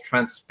of the most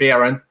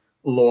transparent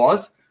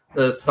laws,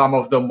 some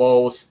of the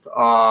most,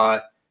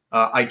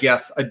 I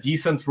guess, a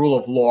decent rule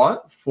of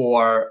law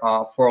for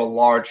a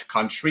large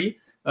country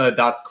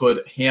that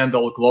could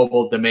handle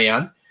global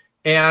demand.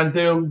 And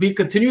there will be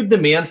continued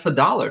demand for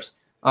dollars.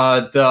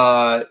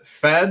 The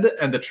Fed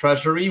and the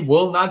Treasury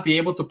will not be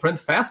able to print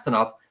fast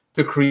enough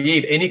to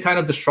create any kind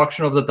of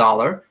destruction of the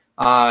dollar.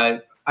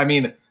 I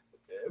mean,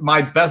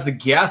 my best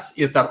guess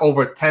is that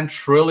over $10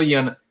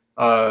 trillion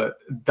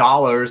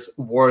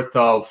worth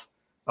of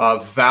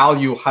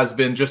value has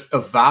been just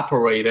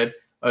evaporated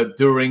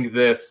during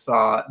this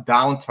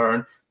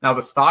downturn. Now,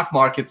 the stock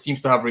market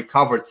seems to have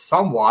recovered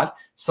somewhat,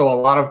 so a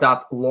lot of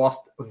that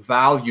lost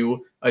value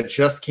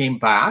just came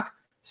back.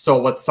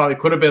 So it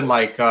could have been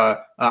like,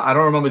 I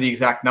don't remember the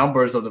exact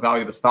numbers of the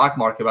value of the stock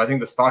market, but I think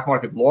the stock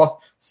market lost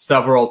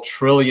several $1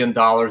 trillion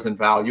in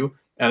value,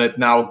 and it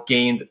now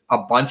gained a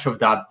bunch of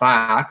that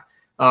back.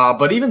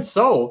 But even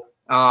so,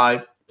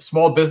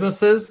 small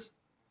businesses,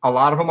 a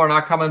lot of them are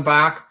not coming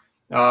back.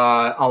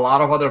 A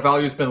lot of other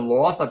value has been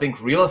lost. I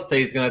think real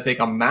estate is going to take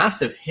a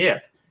massive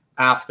hit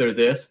after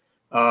this.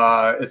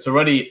 It's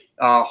already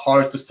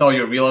hard to sell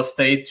your real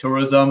estate.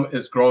 Tourism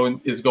is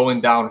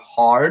going down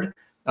hard.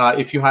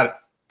 If you had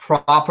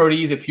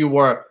properties, if you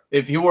were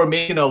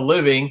making a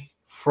living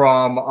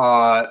from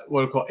what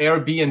we call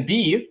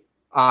Airbnb,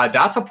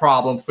 that's a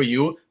problem for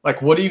you.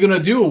 Like, what are you going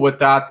to do with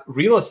that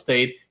real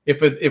estate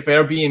if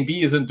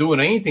Airbnb isn't doing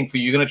anything for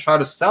you? You're going to try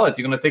to sell it.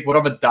 You're going to take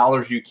whatever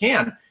dollars you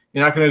can.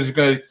 You're not going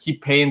to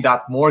keep paying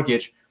that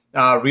mortgage.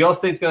 Real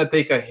estate's going to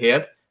take a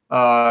hit.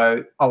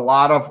 A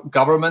lot of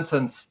governments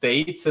and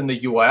states in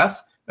the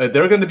U.S.,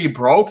 they're going to be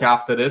broke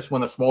after this when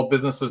the small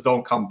businesses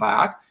don't come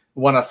back.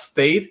 When a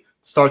state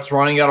starts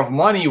running out of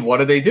money,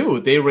 what do?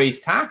 They raise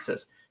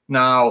taxes.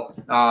 Now,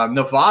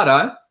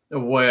 Nevada,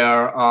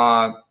 where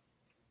I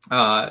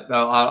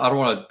don't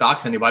want to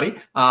dox anybody,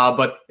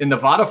 but in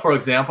Nevada, for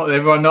example,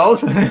 everyone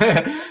knows, in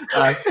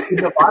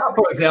Nevada,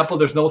 for example,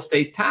 there's no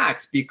state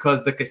tax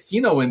because the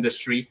casino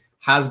industry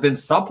has been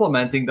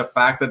supplementing the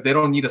fact that they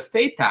don't need a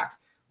state tax.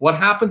 What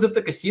happens if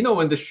the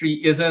casino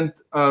industry isn't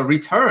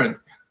returned?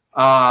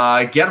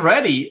 Get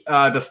ready.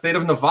 The state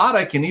of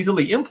Nevada can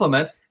easily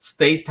implement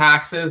state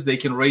taxes. They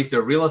can raise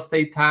their real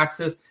estate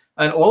taxes.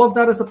 And all of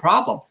that is a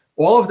problem.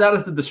 All of that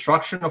is the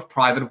destruction of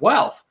private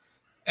wealth.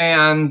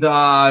 And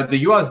the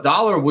US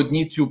dollar would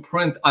need to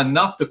print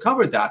enough to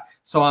cover that.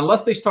 So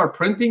unless they start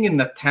printing in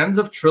the tens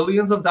of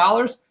trillions of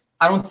dollars,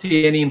 I don't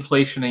see any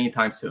inflation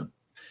anytime soon.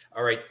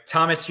 All right,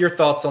 Thomas, your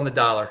thoughts on the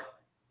dollar?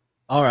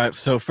 All right.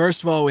 So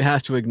first of all, we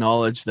have to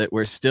acknowledge that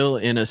we're still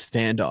in a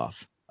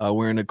standoff.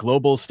 We're in a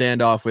global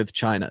standoff with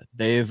China.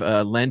 They've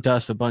lent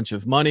us a bunch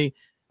of money.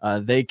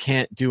 They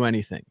can't do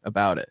anything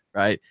about it,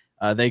 right?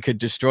 They could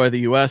destroy the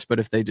U.S., but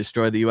if they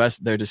destroy the U.S.,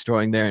 they're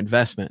destroying their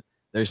investment.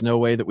 There's no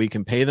way that we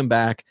can pay them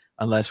back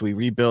unless we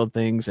rebuild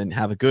things and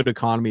have a good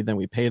economy, then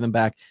we pay them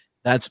back.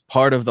 That's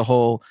part of the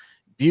whole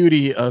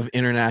beauty of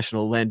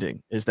international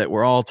lending, is that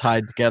we're all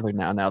tied together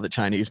now. Now the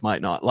Chinese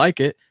might not like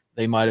it.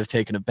 They might have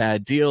taken a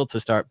bad deal to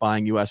start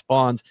buying U.S.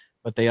 bonds,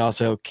 but they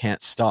also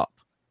can't stop.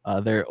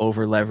 They're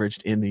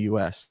over-leveraged in the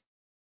U.S.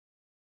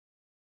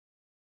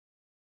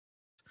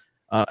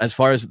 As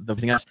far as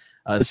everything else,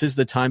 this is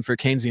the time for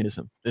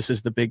Keynesianism. This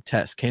is the big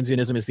test.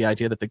 Keynesianism is the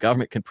idea that the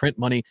government can print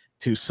money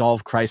to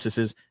solve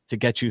crises, to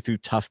get you through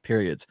tough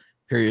periods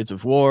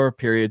of war,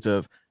 periods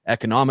of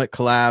economic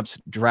collapse,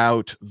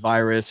 drought,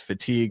 virus,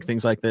 fatigue,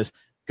 things like this.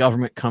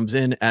 Government comes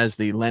in as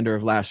the lender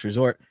of last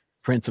resort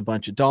prints a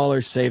bunch of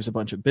dollars, saves a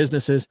bunch of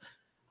businesses,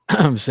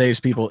 saves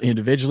people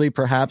individually,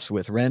 perhaps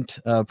with rent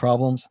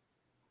problems.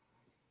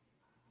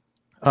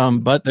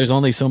 But there's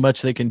only so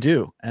much they can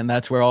do. And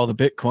that's where all the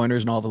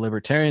Bitcoiners and all the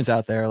libertarians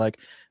out there are like,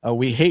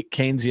 we hate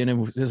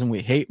Keynesianism,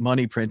 we hate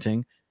money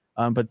printing.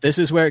 But this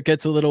is where it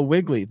gets a little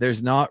wiggly.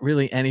 There's not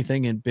really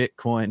anything in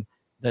Bitcoin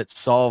that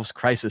solves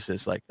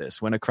crises like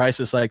this. When a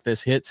crisis like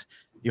this hits,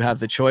 you have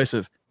the choice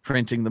of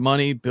printing the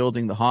money,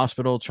 building the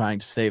hospital, trying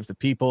to save the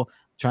people,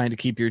 trying to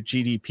keep your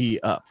GDP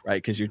up,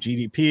 right? Because your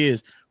GDP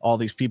is all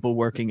these people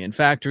working in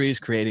factories,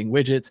 creating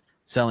widgets,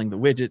 selling the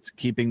widgets,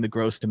 keeping the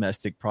gross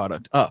domestic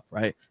product up,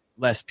 right?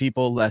 Less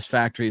people, less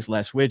factories,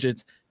 less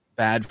widgets,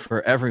 bad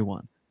for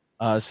everyone.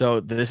 So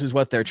this is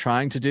what they're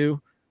trying to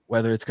do.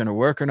 Whether it's going to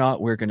work or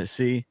not, we're going to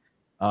see.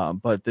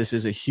 But this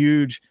is a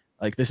huge,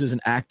 this is an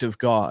act of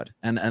God.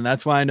 And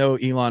that's why I know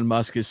Elon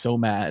Musk is so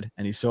mad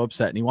and he's so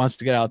upset and he wants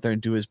to get out there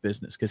and do his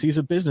business because he's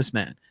a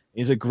businessman.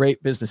 He's a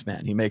great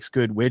businessman. He makes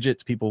good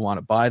widgets. People want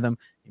to buy them.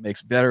 He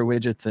makes better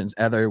widgets than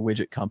other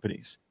widget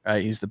companies,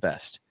 right? He's the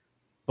best.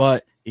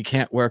 But he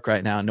can't work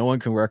right now. No one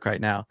can work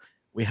right now.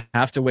 We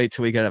have to wait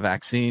till we get a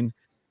vaccine,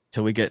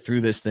 till we get through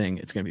this thing.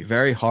 It's going to be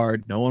very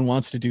hard. No one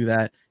wants to do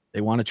that.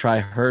 They want to try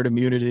herd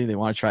immunity. They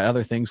want to try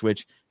other things,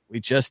 which we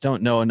just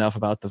don't know enough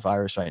about the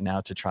virus right now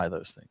to try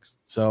those things.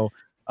 So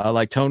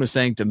like Tone was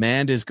saying,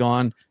 demand is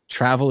gone.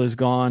 Travel is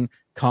gone.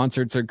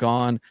 Concerts are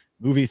gone.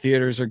 Movie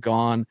theaters are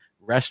gone.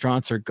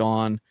 Restaurants are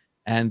gone.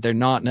 And they're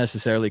not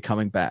necessarily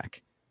coming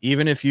back.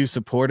 Even if you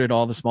supported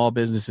all the small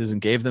businesses and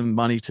gave them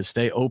money to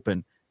stay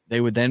open, they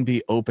would then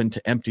be open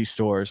to empty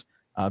stores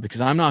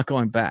because I'm not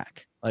going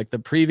back. Like the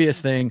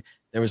previous thing,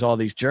 there was all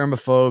these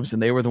germaphobes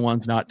and they were the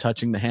ones not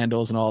touching the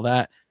handles and all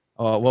that.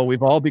 Well,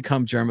 we've all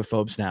become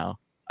germaphobes now.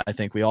 I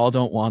think we all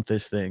don't want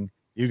this thing.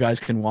 You guys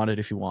can want it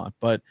if you want,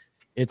 but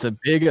it's a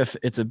big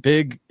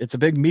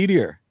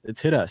meteor.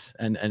 It's hit us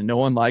and no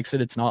one likes it.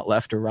 It's not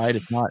left or right.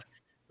 It's not,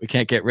 we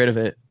can't get rid of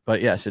it,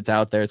 but yes, it's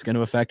out there. It's going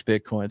to affect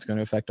Bitcoin. It's going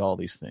to affect all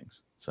these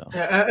things. So,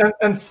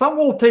 and some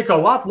will take a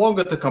lot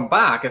longer to come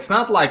back. It's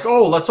not like,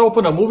 oh, let's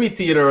open a movie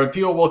theater and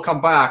people will come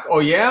back. Oh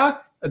yeah.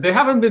 They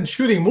haven't been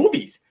shooting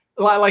movies.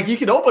 Like you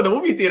can open a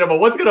movie theater,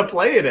 but what's going to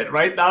play in it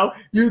right now?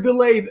 You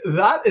delayed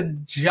that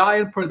in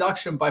giant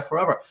production by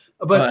forever.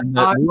 But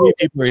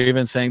people are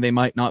even saying they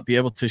might not be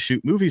able to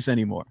shoot movies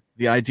anymore.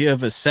 The idea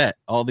of a set,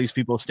 all these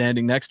people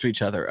standing next to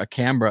each other, a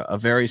camera, a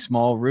very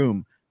small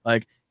room,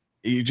 like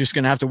you're just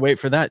going to have to wait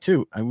for that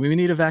too. We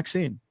need a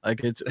vaccine.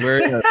 Like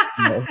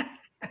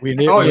we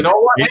need. Oh, you know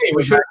what? Hey,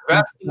 we should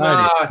invest in.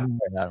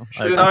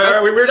 We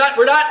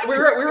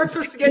weren't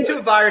supposed to get to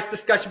a virus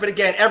discussion, but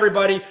again,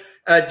 everybody.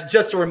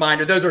 Just a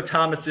reminder, those are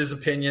Thomas's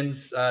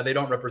opinions. They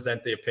don't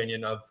represent the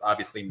opinion of,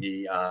 obviously,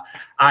 me.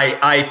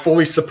 I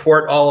fully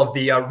support all of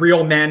the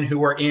real men who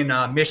were in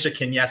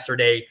Michigan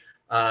yesterday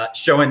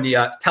telling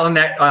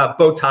that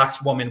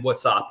Botox woman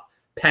what's up.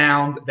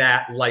 Pound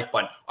that like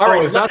button. All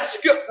right,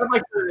 let's go.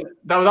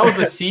 That was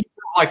the scene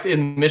like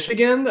in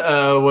Michigan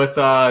with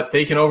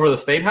taking over the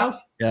State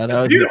House? Yeah, that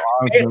was beautiful.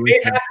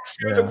 It happened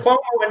through the Cuomo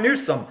and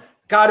Newsom.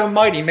 God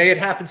almighty, may it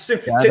happen soon.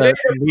 Yeah, the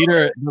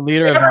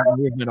leader of that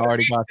movement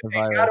already got the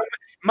virus.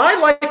 My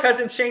life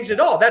hasn't changed at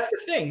all. That's the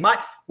thing.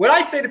 What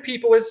I say to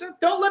people is,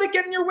 don't let it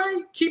get in your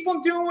way. Keep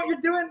on doing what you're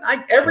doing.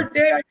 Every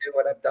day I do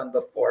what I've done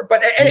before.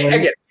 But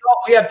again,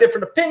 we have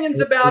different opinions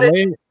about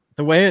it.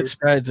 The way it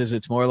spreads is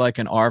it's more like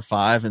an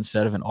R5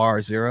 instead of an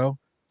R0.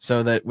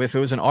 So that if it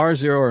was an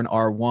R0 or an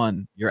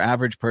R1, your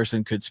average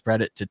person could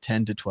spread it to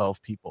 10 to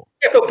 12 people.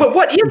 Yeah, but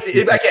what is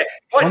it? Again,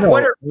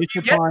 what are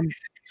you getting?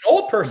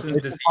 Old person's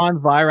disease. On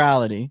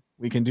virality,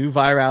 we can do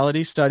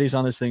virality studies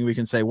on this thing. We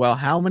can say, well,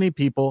 how many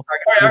people?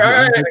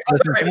 If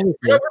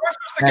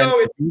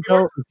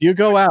you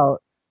go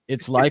out,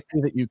 it's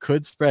likely that you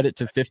could spread it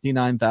to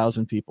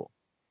 59,000 people.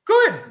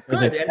 Good.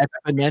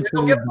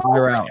 Exponentially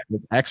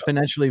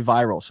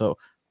viral. So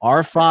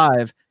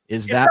R5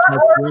 is that much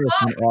worse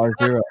than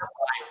R0.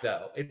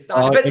 It's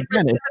not.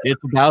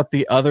 It's about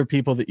the other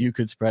people that you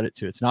could spread it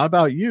to. It's not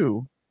about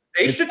you.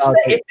 They should say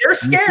if they're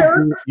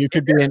scared. You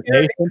could be an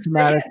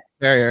asymptomatic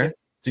carrier,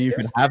 so you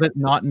could have it,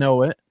 not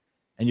know it,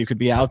 and you could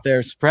be out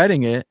there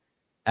spreading it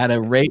at a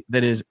rate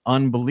that is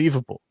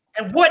unbelievable.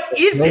 And what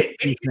is it?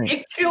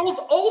 It kills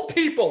old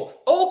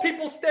people. Old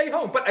people stay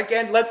home. But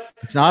again,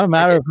 it's not a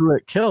matter of who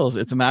it kills.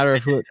 It's a matter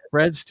of who it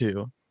spreads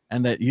to,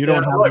 and that you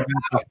don't have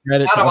to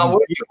spread it to other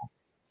people.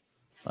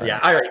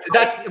 Yeah, all right.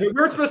 We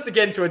were supposed to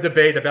get into a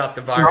debate about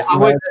the virus.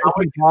 We'll leave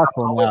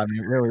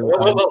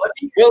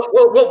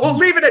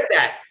it at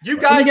that. You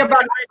guys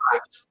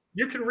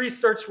can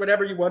research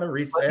whatever you want to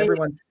research.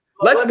 Everyone,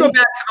 let's go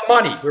back to the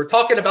money. We were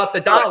talking about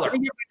the dollar.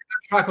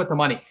 Track with the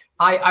money.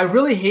 I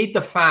really hate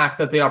the fact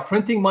that they are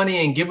printing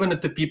money and giving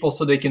it to people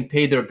so they can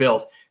pay their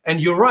bills.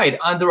 And you're right.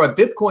 Under a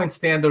Bitcoin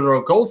standard or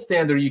a gold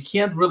standard, you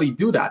can't really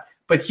do that.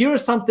 But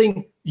here's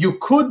something you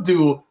could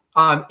do.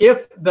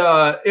 If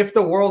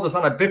the world is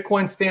on a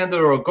Bitcoin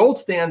standard or a gold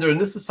standard, and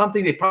this is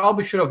something they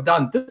probably should have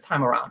done this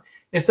time around,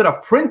 instead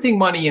of printing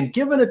money and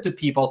giving it to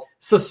people,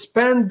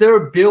 suspend their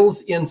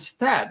bills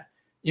instead.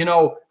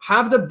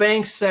 have the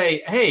bank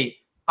say, hey,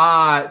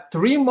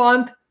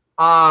 3-month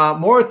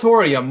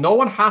moratorium. No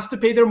one has to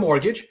pay their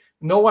mortgage.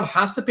 No one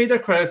has to pay their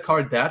credit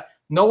card debt.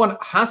 No one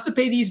has to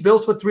pay these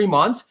bills for 3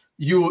 months.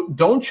 You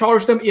don't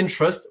charge them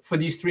interest for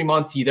these 3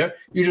 months either.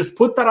 You just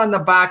put that on the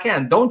back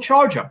end. Don't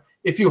charge them.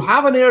 If you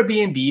have an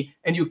Airbnb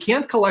and you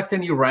can't collect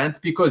any rent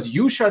because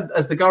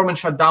as the government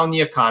shut down the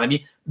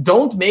economy,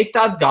 don't make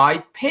that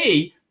guy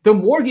pay the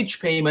mortgage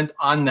payment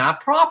on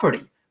that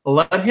property.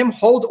 Let him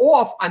hold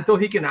off until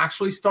he can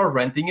actually start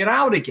renting it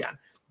out again.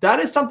 That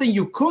is something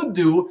you could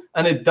do,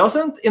 and it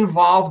doesn't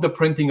involve the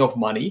printing of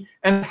money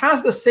and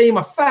has the same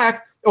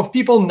effect of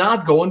people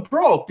not going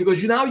broke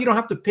because now you don't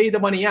have to pay the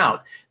money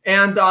out.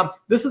 And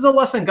this is a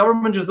lesson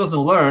government just doesn't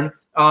learn.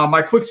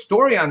 My quick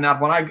story on that,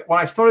 when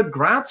I started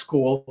grad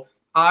school,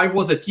 I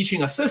was a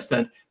teaching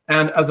assistant.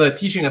 And as a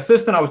teaching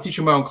assistant, I was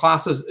teaching my own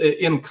classes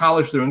in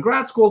college during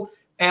grad school,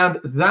 and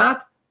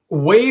that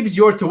waives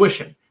your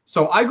tuition.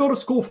 So I go to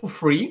school for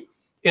free.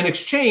 In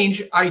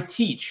exchange, I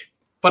teach.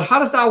 But how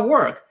does that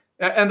work?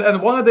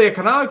 And one of the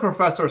economic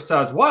professors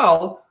says,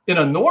 well, in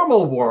a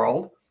normal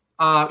world,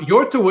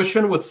 your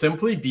tuition would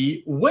simply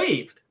be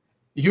waived.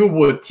 You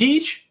would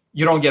teach,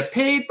 you don't get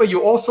paid, but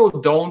you also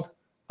don't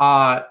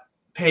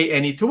pay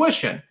any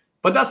tuition.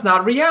 But that's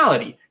not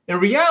reality. In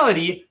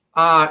reality,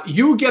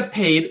 you get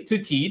paid to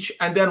teach,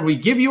 and then we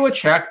give you a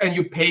check and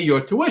you pay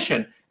your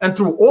tuition. And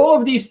through all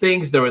of these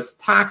things, there is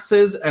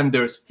taxes and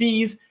there's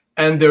fees,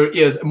 and there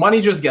is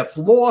money just gets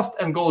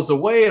lost and goes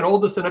away, and all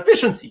this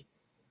inefficiency.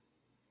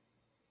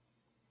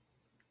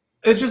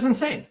 It's just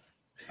insane.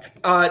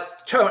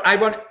 Tone, I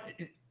want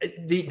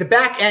the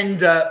back end,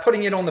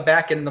 putting it on the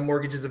back end of the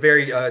mortgage is a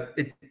very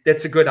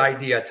that's a good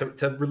idea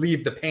to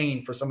relieve the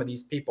pain for some of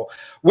these people.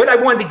 What I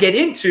wanted to get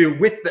into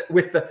with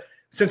the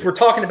since we're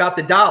talking about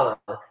the dollar,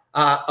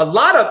 a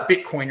lot of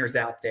Bitcoiners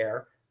out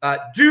there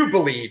do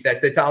believe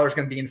that the dollar is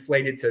going to be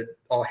inflated to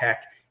all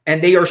heck,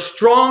 and they are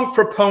strong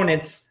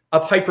proponents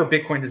of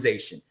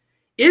hyper-Bitcoinization.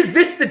 Is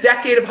this the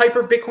decade of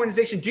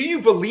hyper-Bitcoinization? Do you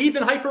believe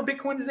in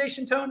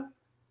hyper-Bitcoinization, Tone?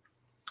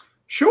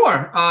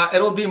 Sure.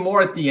 It'll be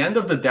more at the end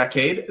of the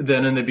decade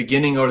than in the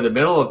beginning or the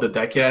middle of the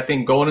decade. I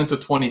think going into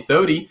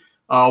 2030,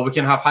 we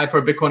can have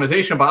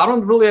hyper-Bitcoinization, but I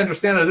don't really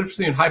understand the difference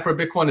between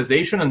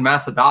hyper-Bitcoinization and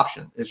mass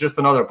adoption. It's just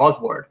another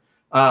buzzword.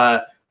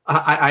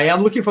 I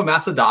am looking for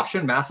mass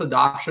adoption. Mass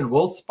adoption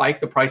will spike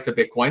the price of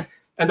Bitcoin.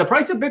 And the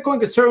price of Bitcoin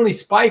could certainly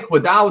spike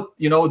without,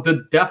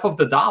 the death of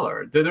the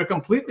dollar. They're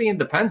completely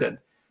independent.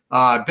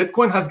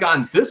 Bitcoin has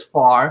gotten this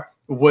far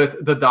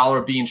with the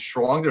dollar being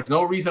strong. There's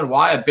no reason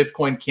why a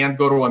Bitcoin can't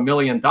go to $1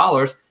 million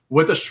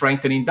with a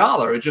strengthening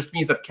dollar. It just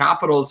means that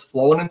capital is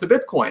flowing into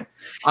Bitcoin.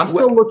 I'm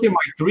still looking at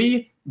my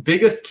 3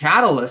 biggest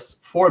catalysts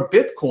for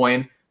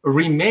Bitcoin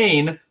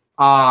remain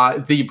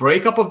the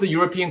breakup of the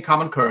European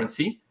common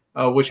currency,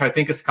 which I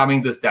think is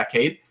coming this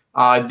decade,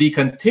 the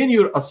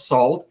continued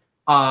assault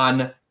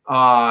on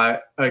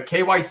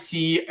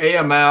KYC,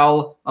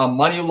 AML,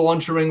 money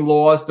laundering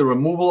laws, the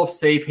removal of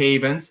safe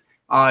havens,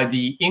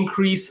 the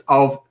increase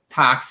of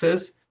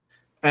taxes,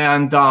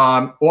 and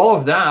all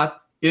of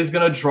that is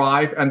going to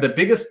drive, and the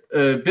biggest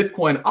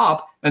Bitcoin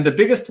up, and the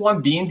biggest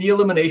one being the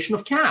elimination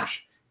of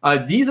cash.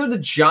 These are the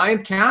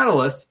giant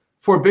catalysts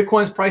for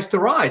Bitcoin's price to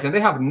rise, and they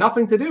have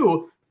nothing to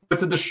do with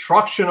the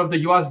destruction of the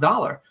US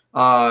dollar.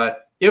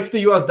 If the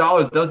US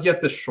dollar does get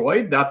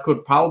destroyed, that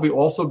could probably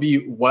also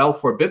be well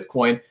for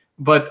Bitcoin,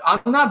 but I'm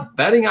not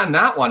betting on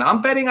that one.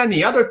 I'm betting on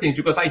the other things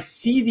because I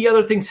see the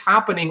other things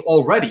happening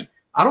already.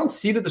 I don't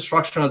see the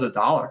destruction of the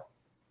dollar.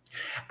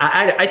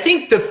 I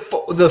think the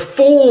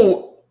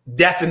full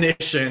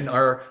definition,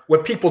 or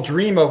what people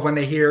dream of when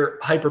they hear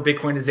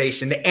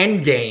hyper-Bitcoinization, the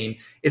end game,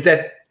 is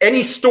that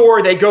any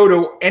store they go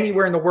to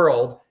anywhere in the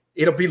world,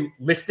 it'll be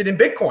listed in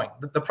Bitcoin.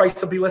 The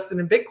price will be listed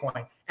in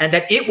Bitcoin, and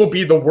that it will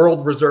be the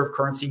world reserve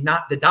currency,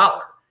 not the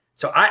dollar.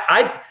 So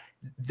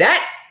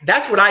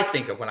that's what I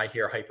think of when I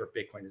hear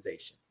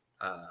hyper-Bitcoinization.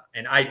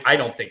 And I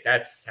don't think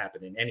that's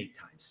happening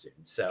anytime soon.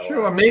 So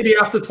sure, maybe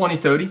after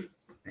 2030.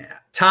 Yeah.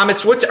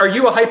 Thomas, are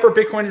you a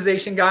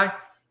hyper-Bitcoinization guy?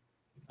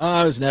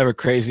 I was never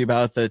crazy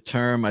about the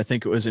term. I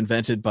think it was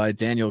invented by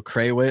Daniel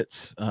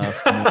Kraywitz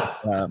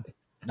from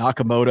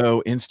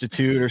Nakamoto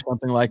Institute or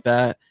something like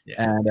that.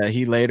 Yeah. And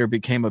he later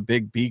became a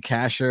big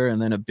Bcasher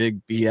and then a big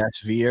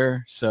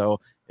BSVer. So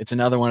it's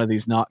another one of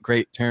these not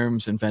great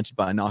terms invented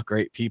by not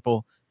great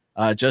people.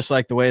 Just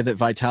like the way that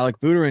Vitalik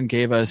Buterin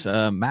gave us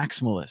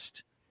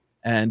maximalist.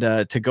 And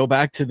to go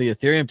back to the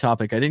Ethereum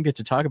topic, I didn't get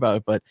to talk about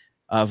it, but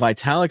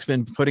Vitalik's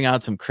been putting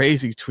out some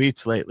crazy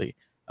tweets lately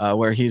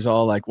where he's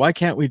all like, why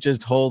can't we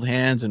just hold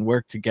hands and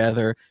work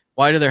together?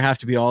 Why do there have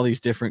to be all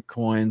these different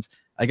coins?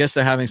 I guess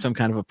they're having some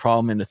kind of a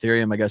problem in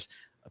Ethereum. I guess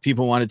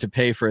people wanted to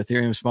pay for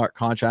Ethereum smart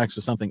contracts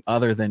with something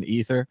other than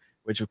Ether,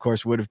 which of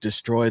course would have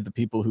destroyed the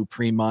people who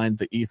pre-mined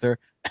the Ether,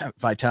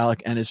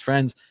 Vitalik and his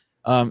friends.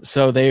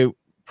 So they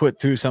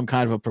put through some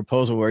kind of a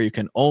proposal where you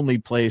can only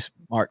place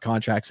smart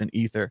contracts in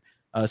Ether.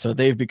 So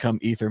they've become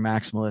Ether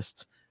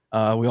maximalists.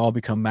 We all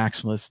become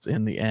maximalists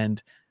in the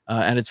end.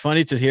 And it's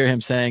funny to hear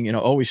him saying, you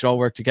know, oh, we should all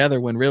work together,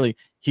 when really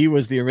he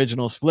was the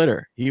original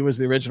splitter. He was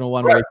the original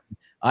one. Where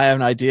I have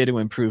an idea to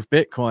improve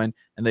Bitcoin,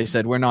 and they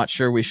said, we're not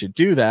sure we should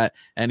do that.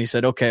 And he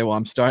said, okay, well,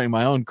 I'm starting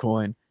my own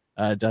coin.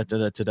 All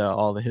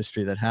the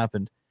history that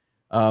happened.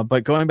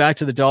 But going back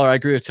to the dollar, I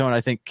agree with Tone.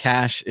 I think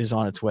cash is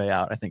on its way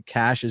out. I think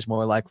cash is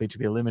more likely to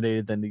be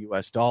eliminated than the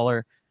US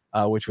dollar,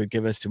 which would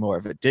give us to more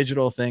of a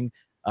digital thing.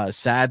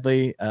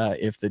 Sadly,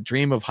 if the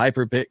dream of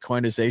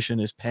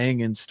hyper-Bitcoinization is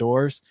paying in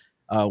stores,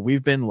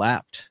 we've been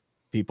lapped,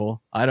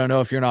 people. I don't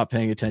know if you're not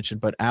paying attention,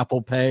 but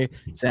Apple Pay,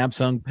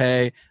 Samsung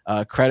Pay,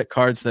 credit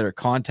cards that are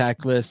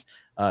contactless,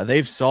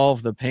 they've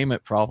solved the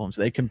payment problems.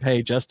 They can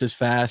pay just as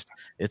fast.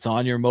 It's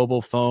on your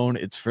mobile phone.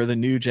 It's for the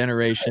new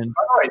generation.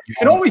 All right, you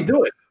can always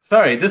do it.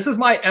 Sorry, this is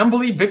my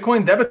Embly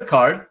Bitcoin debit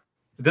card.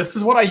 This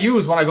is what I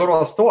use when I go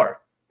to a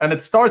store. And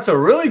it starts a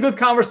really good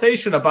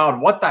conversation about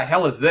what the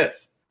hell is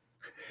this?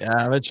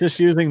 Yeah, it's just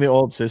using the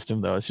old system,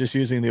 though. It's just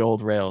using the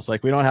old rails.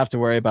 Like, we don't have to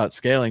worry about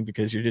scaling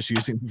because you're just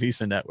using the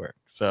Visa network.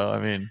 So, I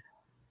mean.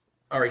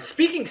 All right.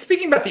 Speaking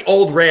about the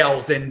old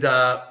rails and,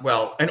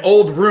 an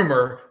old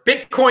rumor,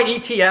 Bitcoin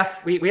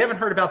ETF. We haven't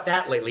heard about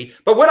that lately.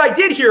 But what I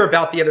did hear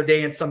about the other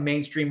day in some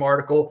mainstream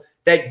article,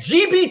 that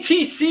the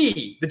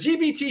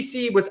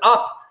GBTC was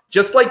up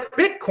just like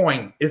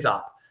Bitcoin is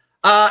up.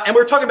 And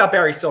we were talking about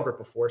Barry Silbert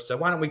before. So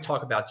why don't we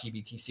talk about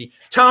GBTC?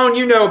 Tone,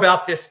 you know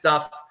about this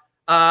stuff.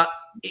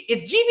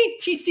 Is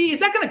GBTC, is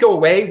that going to go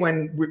away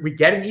when we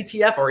get an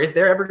ETF, or is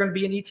there ever going to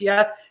be an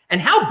ETF? And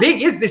how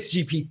big is this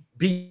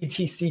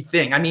GBTC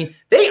thing? I mean,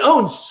 they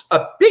own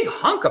a big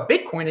hunk of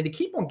Bitcoin and they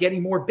keep on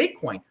getting more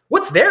Bitcoin.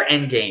 What's their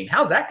end game?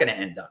 How's that going to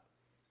end up?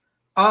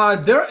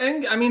 Their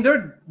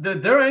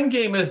end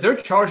game is they're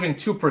charging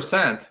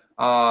 2%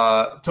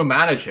 to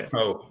manage it.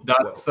 Oh,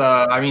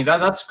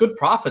 that's good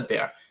profit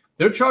there.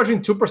 They're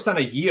charging 2%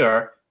 a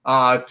year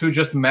to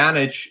just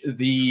manage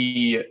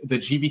the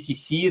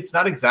GBTC. It's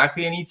not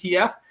exactly an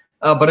ETF,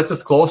 but it's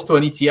as close to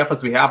an ETF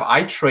as we have.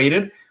 I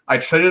traded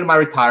my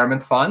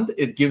retirement fund.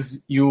 It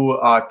gives you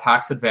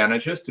tax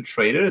advantages to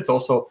trade it. It's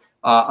also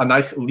a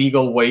nice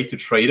legal way to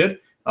trade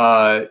it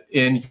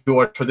in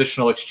your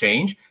traditional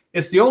exchange.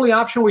 It's the only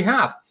option we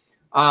have.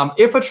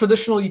 If a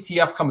traditional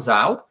ETF comes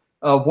out,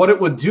 what it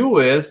would do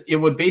is it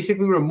would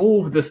basically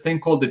remove this thing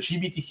called the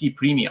GBTC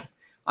premium.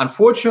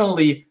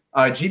 Unfortunately,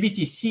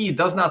 GBTC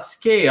does not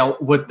scale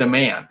with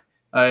demand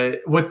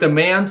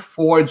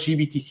for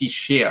GBTC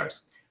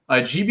shares.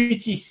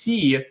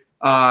 GBTC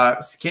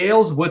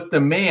scales with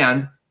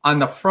demand on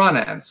the front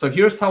end. So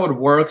here's how it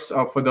works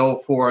for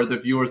the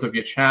viewers of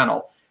your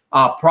channel.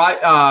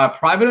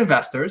 Private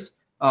investors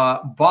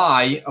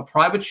buy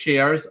private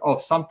shares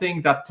of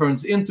something that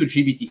turns into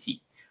GBTC.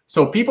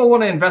 So people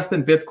want to invest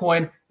in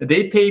Bitcoin.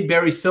 They pay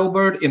Barry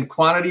Silbert in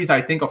quantities,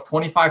 I think, of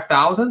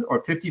 25,000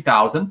 or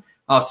 50,000.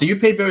 So you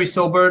pay Barry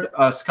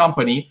Silbert's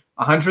company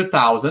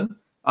 100,000.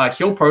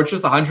 He'll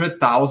purchase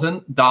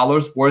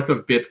 $100,000 worth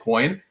of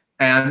Bitcoin,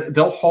 and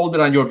they'll hold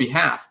it on your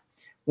behalf.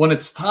 When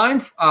it's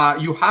time,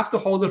 you have to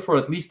hold it for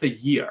at least a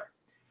year.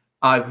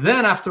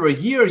 Then after a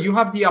year, you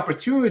have the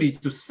opportunity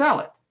to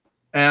sell it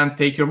and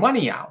take your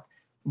money out.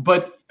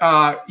 But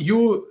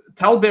you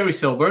tell Barry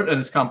Silbert and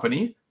his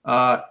company,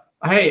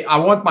 hey, I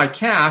want my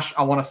cash.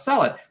 I want to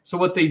sell it. So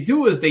what they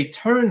do is they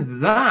turn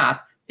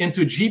that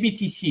into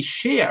GBTC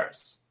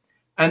shares.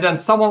 And then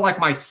someone like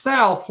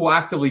myself, who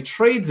actively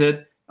trades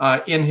it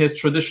in his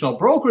traditional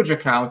brokerage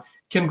account,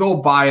 can go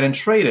buy it and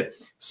trade it.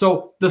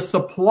 So the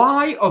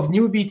supply of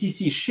new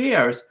BTC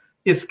shares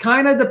is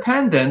kind of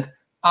dependent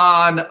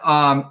on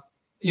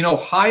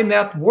high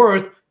net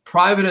worth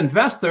private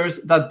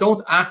investors that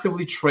don't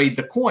actively trade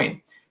the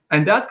coin.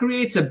 And that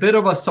creates a bit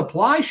of a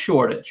supply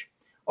shortage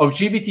of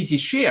GBTC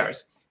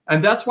shares.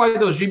 And that's why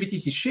those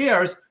GBTC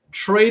shares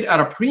trade at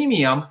a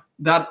premium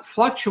that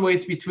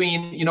fluctuates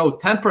between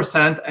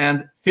 10%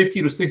 and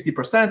 50 to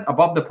 60%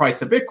 above the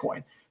price of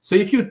Bitcoin. So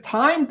if you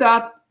time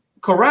that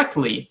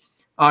correctly,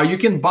 you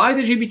can buy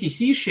the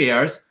GBTC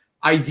shares,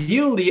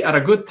 ideally at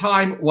a good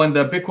time when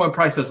the Bitcoin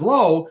price is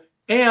low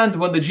and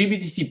when the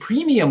GBTC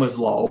premium is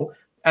low.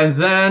 And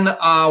then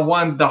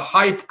when the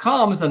hype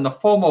comes and the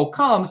FOMO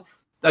comes,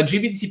 that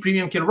GBTC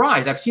premium can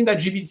rise. I've seen that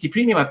GBTC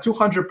premium at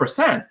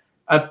 200%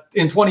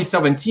 in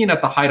 2017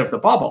 at the height of the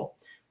bubble.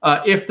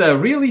 If the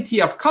real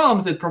ETF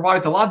comes, it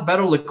provides a lot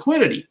better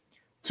liquidity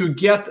to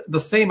get the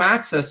same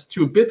access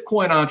to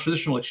Bitcoin on a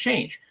traditional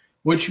exchange,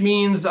 which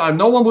means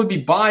no one would be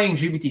buying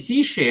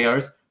GBTC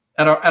shares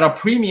at a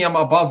premium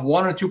above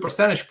 1 or 2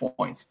 percentage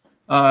points.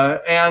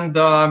 And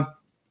the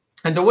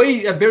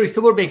way Barry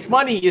Silbert makes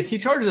money is he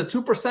charges a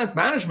 2%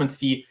 management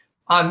fee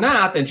on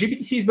that, and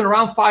GBTC has been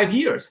around 5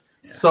 years.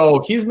 Yeah.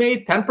 So he's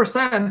made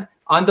 10%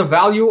 on the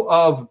value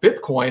of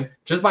Bitcoin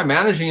just by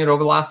managing it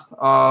over the last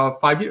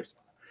 5 years.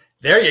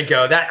 There you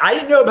go. That I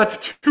didn't know about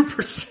the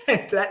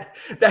 2%.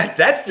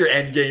 That's your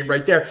end game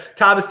right there.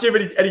 Thomas, do you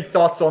have any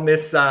thoughts on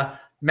this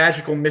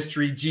magical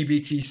mystery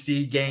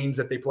GBTC games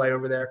that they play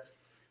over there?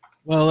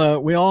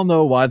 Well, we all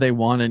know why they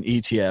want an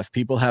ETF.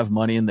 People have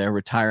money in their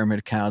retirement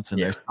accounts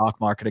and their stock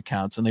market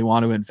accounts, and they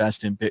want to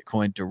invest in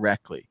Bitcoin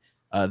directly.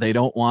 They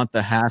don't want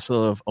the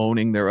hassle of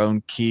owning their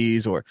own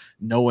keys or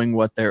knowing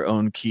what their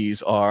own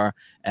keys are.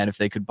 And if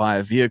they could buy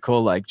a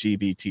vehicle like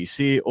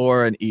GBTC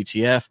or an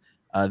ETF,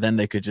 then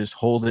they could just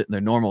hold it in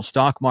their normal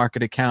stock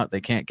market account.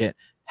 They can't get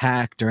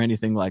hacked or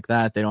anything like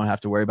that. They don't have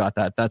to worry about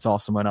that. That's all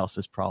someone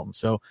else's problem.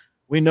 So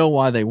we know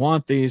why they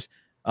want these,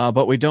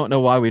 but we don't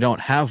know why we don't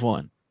have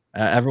one.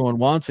 Everyone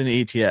wants an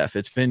ETF.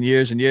 It's been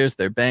years and years.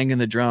 They're banging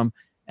the drum.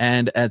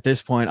 And at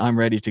this point, I'm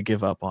ready to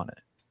give up on it.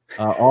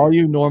 All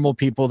you normal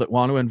people that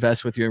want to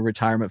invest with your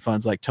retirement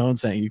funds, like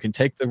Tone's saying, you can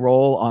take the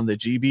roll on the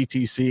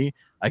GBTC.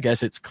 I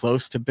guess it's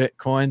close to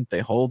Bitcoin. They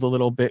hold a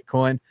little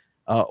Bitcoin.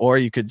 Or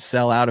you could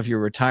sell out of your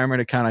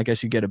retirement account. I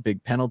guess you get a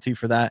big penalty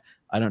for that.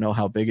 I don't know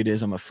how big it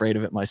is. I'm afraid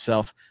of it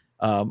myself.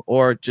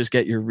 Or just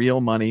get your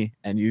real money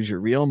and use your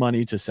real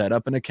money to set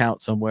up an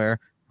account somewhere.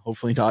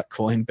 Hopefully not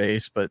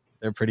Coinbase, but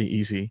they're pretty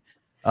easy.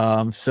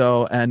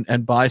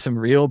 And buy some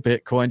real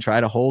Bitcoin. Try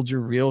to hold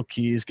your real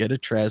keys. Get a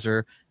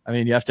Trezor. I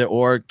mean, you have to,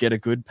 or get a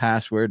good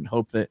password and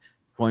hope that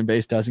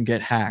Coinbase doesn't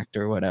get hacked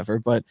or whatever.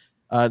 But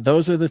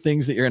those are the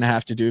things that you're going to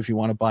have to do if you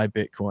want to buy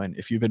Bitcoin.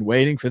 If you've been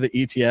waiting for the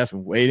ETF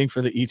and waiting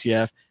for the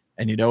ETF,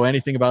 and you know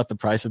anything about the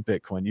price of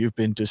Bitcoin, you've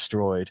been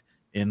destroyed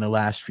in the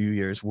last few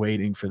years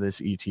waiting for this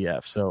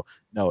ETF. So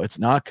no, it's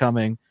not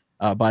coming.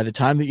 By the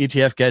time the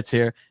ETF gets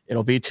here,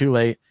 it'll be too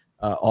late.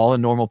 All the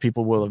normal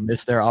people will have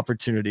missed their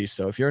opportunities.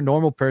 So if you're a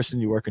normal person,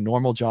 you work a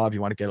normal job,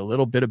 you want to get a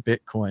little bit of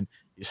Bitcoin,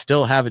 you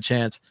still have a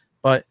chance,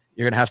 but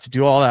you're going to have to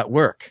do all that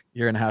work.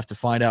 You're going to have to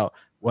find out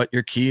what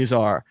your keys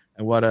are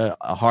and what a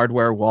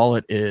hardware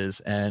wallet is.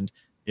 And,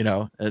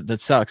 that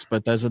sucks,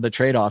 but those are the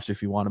trade-offs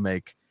if you want to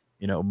make,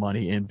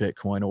 money in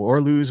Bitcoin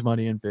or lose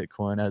money in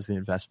Bitcoin as the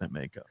investment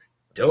may go.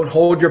 Don't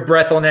hold your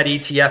breath on that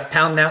ETF.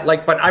 Pound that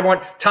like button. I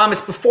want Thomas.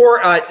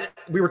 Before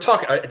we were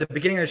talking at the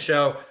beginning of the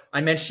show,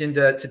 I mentioned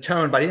to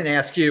Tone, but I didn't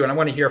ask you, and I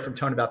want to hear from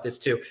Tone about this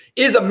too.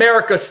 Is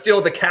America still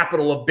the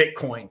capital of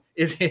Bitcoin?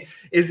 Is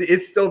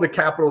still the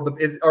capital?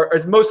 Or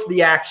is most of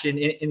the action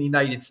in the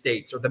United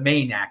States, or the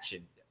main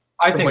action?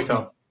 I think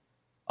so.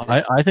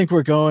 I think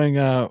we're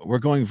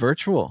going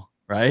virtual,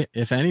 right?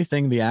 If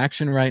anything, the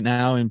action right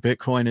now in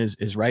Bitcoin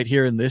is right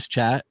here in this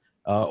chat.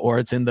 Or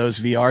it's in those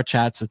VR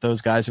chats that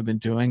those guys have been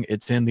doing.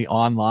 It's in the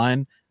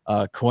online.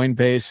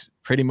 Coinbase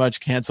pretty much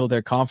canceled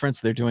their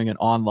conference. They're doing an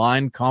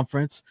online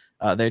conference.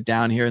 They're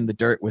down here in the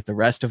dirt with the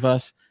rest of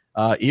us.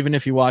 Even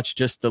if you watch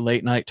just the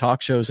late night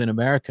talk shows in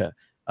America,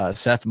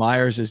 Seth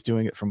Meyers is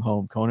doing it from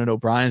home. Conan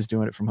O'Brien's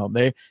doing it from home.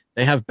 They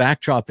have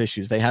backdrop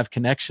issues. They have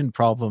connection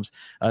problems.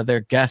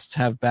 Their guests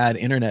have bad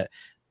internet.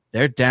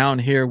 They're down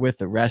here with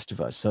the rest of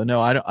us. So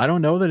no, I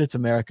don't know that it's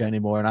America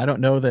anymore. And I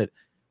don't know that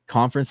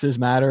conferences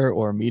matter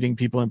or meeting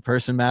people in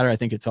person matter. I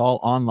think it's all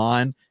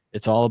online.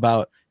 It's all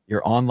about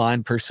your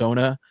online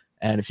persona.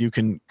 And if you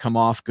can come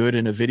off good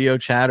in a video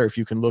chat, or if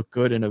you can look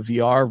good in a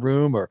VR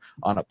room or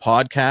on a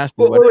podcast.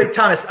 Wait,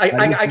 Thomas,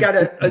 I got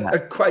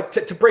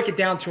to break it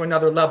down to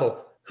another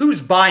level.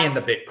 Who's buying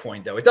the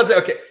Bitcoin though? It doesn't.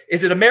 Okay.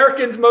 Is it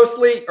Americans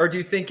mostly, or do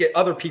you think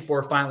other people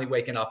are finally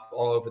waking up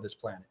all over this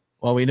planet?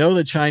 Well, we know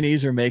the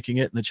Chinese are making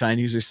it and the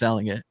Chinese are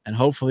selling it. And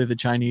hopefully the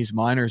Chinese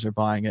miners are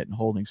buying it and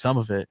holding some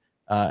of it.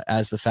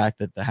 As the fact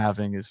that the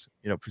halving is,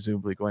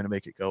 presumably going to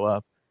make it go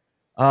up.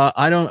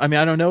 I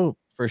don't know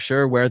for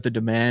sure where the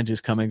demand is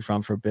coming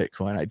from for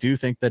Bitcoin. I do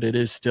think that it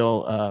is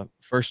still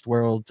first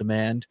world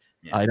demand.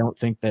 Yeah. I don't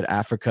think that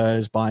Africa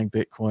is buying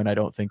Bitcoin. I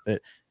don't think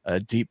that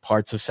deep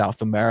parts of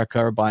South America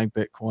are buying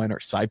Bitcoin, or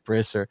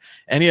Cyprus, or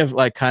any of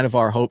kind of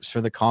our hopes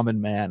for the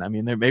common man. I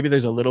mean, maybe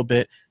there's a little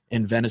bit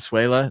in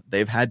Venezuela.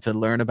 They've had to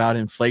learn about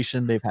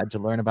inflation. They've had to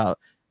learn about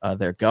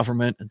their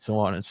government and so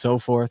on and so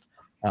forth.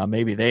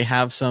 Maybe they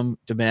have some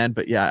demand,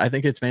 but yeah, I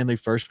think it's mainly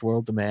first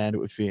world demand. It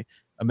would be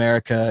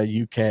America,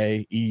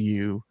 UK,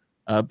 EU,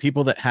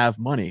 people that have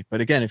money.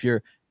 But again, if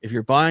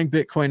you're buying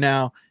Bitcoin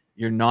now,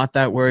 you're not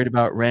that worried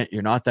about rent.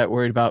 You're not that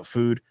worried about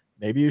food.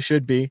 Maybe you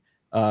should be.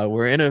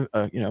 We're in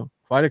a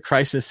quite a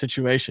crisis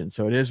situation,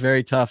 so it is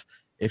very tough.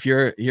 If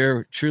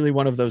you're truly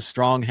one of those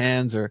strong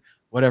hands, or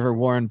whatever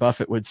Warren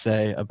Buffett would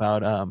say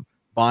about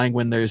buying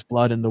when there's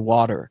blood in the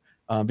water,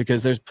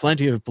 because there's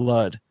plenty of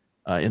blood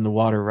in the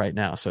water right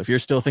now. So if you're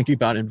still thinking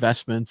about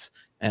investments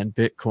and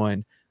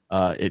Bitcoin,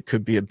 it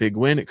could be a big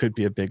win. It could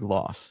be a big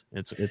loss.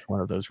 It's one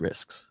of those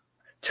risks.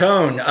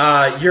 Tone,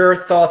 your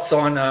thoughts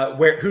on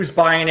who's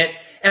buying it?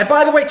 And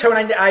by the way,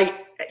 Tone,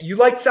 you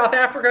liked South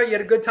Africa? You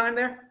had a good time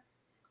there?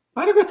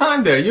 I had a good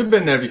time there. You've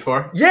been there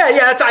before.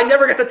 Yeah. I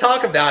never got to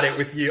talk about it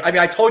with you. I mean,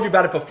 I told you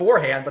about it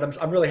beforehand,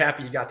 but I'm really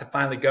happy you got to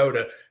finally go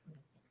to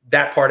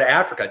that part of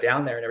Africa,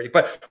 down there and everything.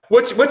 But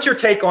what's your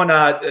take on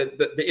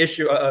the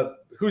issue of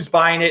who's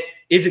buying it?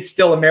 Is it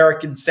still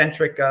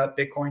American-centric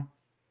Bitcoin?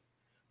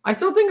 I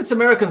still think it's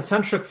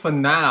American-centric for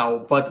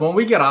now, but when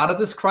we get out of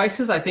this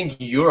crisis, I think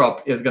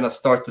Europe is going to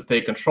start to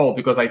take control,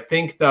 because I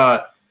think on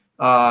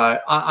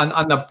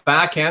the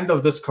back end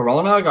of this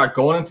corona,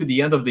 going into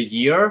the end of the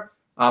year,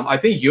 I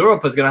think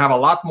Europe is going to have a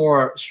lot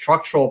more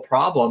structural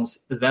problems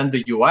than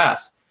the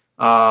U.S.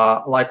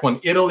 Like when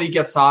Italy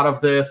gets out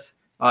of this,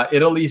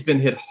 Italy's been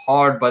hit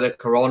hard by the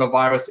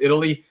coronavirus.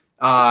 Italy,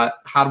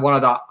 had one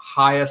of the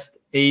highest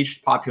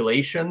aged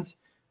populations.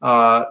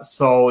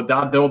 So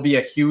that there will be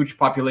a huge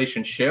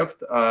population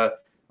shift.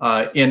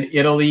 In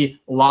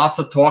Italy, lots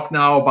of talk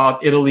now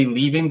about Italy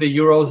leaving the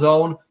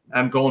Eurozone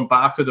and going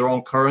back to their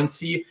own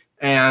currency.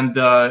 And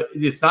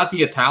it's not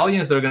the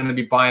Italians that are going to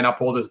be buying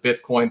up all this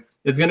Bitcoin.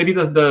 It's going to be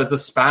the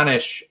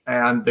Spanish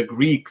and the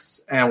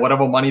Greeks and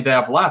whatever money they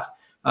have left.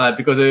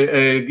 Because,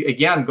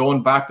 again,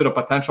 going back to the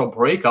potential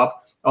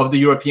breakup of the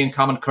European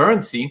common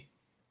currency,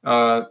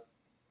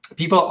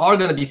 people are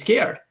going to be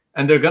scared.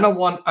 And they're going to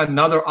want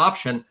another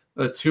option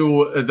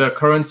to the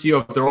currency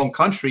of their own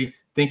country,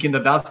 thinking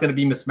that that's going to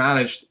be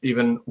mismanaged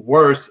even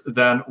worse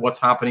than what's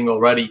happening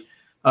already.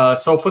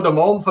 So for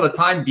the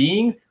time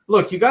being,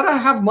 look, you got to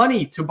have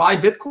money to buy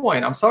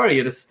Bitcoin. I'm sorry,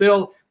 it is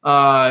still,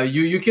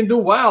 you can do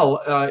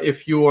well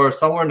if you're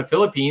somewhere in the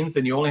Philippines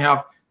and you only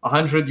have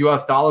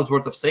 $100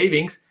 worth of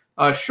savings.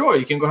 Sure,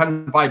 you can go ahead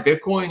and buy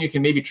Bitcoin. You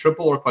can maybe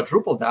triple or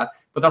quadruple that,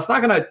 but that's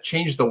not going to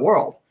change the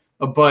world.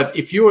 But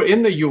if you're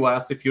in the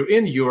US, if you're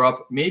in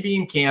Europe, maybe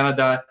in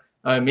Canada,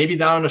 maybe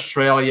down in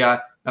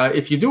Australia,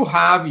 if you do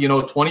have,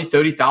 $20,000,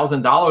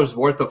 $30,000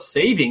 worth of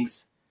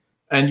savings,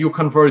 and you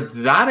convert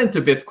that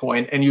into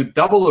Bitcoin and you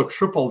double or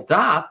triple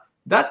that,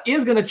 that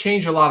is going to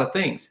change a lot of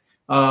things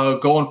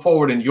going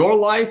forward in your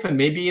life and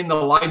maybe in the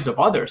lives of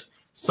others.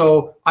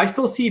 So I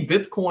still see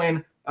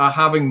Bitcoin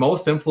having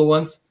most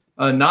influence,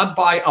 not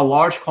by a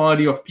large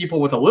quantity of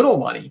people with a little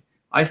money.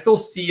 I still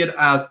see it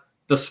as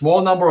the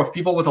small number of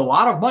people with a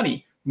lot of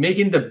money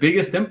making the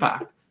biggest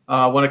impact.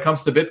 When it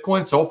comes to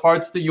Bitcoin, so far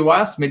it's the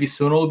US, maybe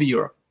soon it'll be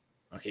Europe.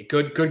 Okay,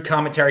 good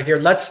commentary here.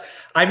 This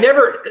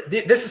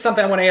is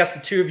something I want to ask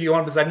the two of you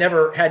on because I've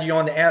never had you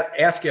on to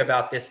ask you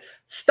about this.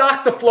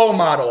 Stock to flow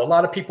model. A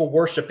lot of people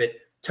worship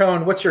it.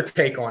 Tone, what's your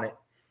take on it?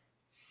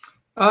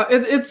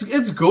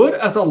 It's good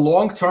as a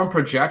long-term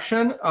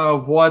projection.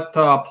 What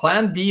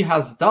Plan B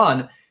has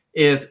done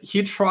is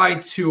he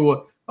tried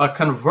to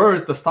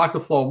convert the stock to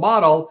flow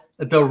model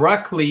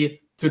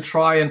directly to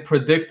try and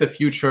predict the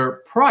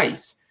future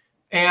price.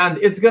 And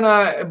it's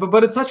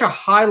but it's such a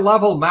high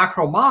level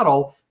macro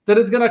model that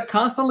it's going to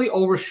constantly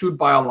overshoot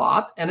by a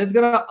lot and it's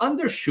going to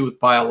undershoot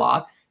by a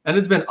lot. And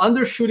it's been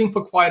undershooting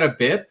for quite a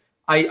bit.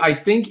 I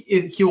think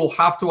he will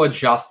have to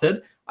adjust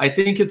it. I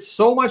think it's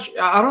so much.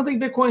 I don't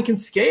think Bitcoin can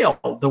scale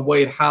the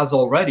way it has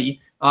already.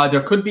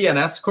 There could be an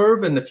S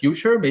curve in the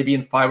future, maybe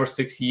in 5 or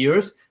 6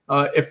 years,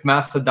 if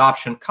mass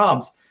adoption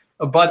comes.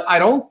 But I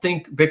don't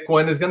think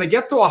Bitcoin is going to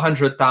get to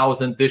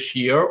 100,000 this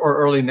year or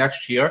early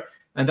next year.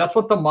 And that's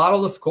what the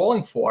model is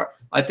calling for.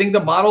 I think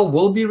the model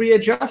will be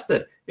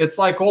readjusted. It's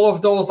like all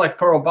of those like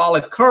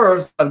parabolic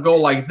curves that go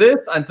like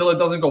this until it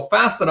doesn't go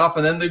fast enough.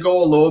 And then they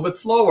go a little bit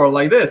slower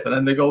like this. And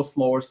then they go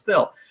slower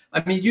still.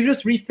 I mean, you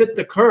just refit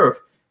the curve.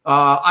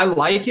 I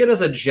like it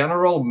as a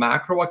general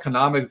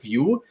macroeconomic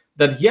view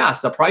that,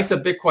 yes, the price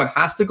of Bitcoin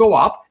has to go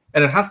up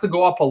and it has to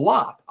go up a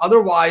lot.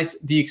 Otherwise,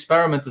 the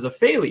experiment is a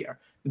failure.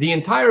 The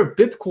entire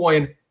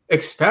Bitcoin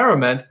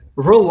experiment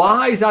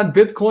relies on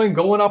Bitcoin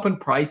going up in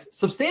price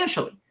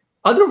substantially.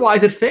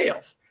 Otherwise, it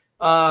fails.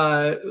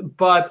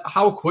 But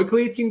how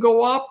quickly it can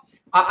go up,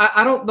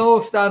 I don't know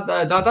if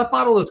that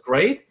model is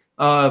great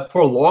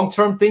for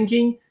long-term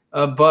thinking.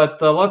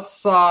 But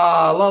let's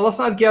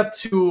not get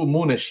too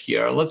moonish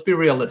here. Let's be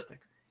realistic.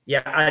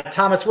 Yeah,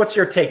 Thomas, what's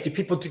your take? Do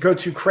people go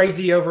too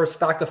crazy over a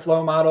stock to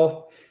flow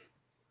model?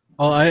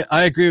 Well,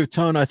 I agree with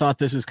Tone. I thought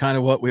this is kind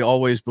of what we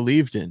always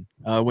believed in.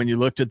 When you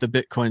looked at the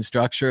Bitcoin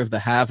structure of the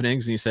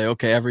halvenings and you say,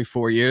 okay, every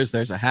 4 years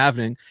there's a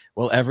halvening.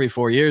 Well, every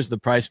 4 years the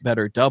price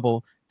better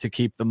double to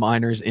keep the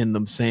miners in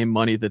the same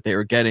money that they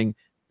were getting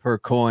per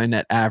coin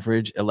at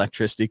average.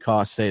 Electricity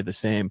costs stay the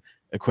same.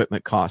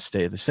 Equipment costs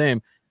stay the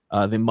same.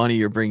 The money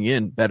you're bringing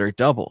in better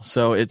double.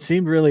 So it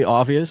seemed really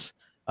obvious.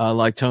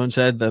 Like Tone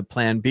said, the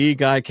Plan B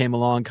guy came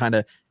along, kind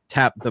of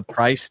tapped the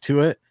price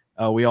to it.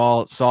 We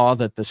all saw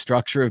that the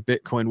structure of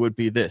Bitcoin would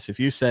be this. If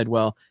you said,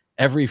 well,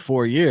 every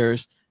 4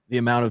 years, the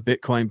amount of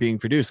Bitcoin being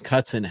produced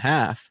cuts in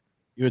half,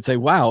 you would say,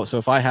 wow, so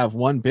if I have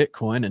one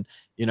Bitcoin and,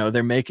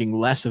 they're making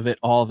less of it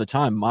all the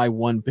time, my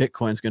one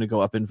Bitcoin is going to go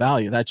up in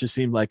value. That just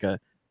seemed like a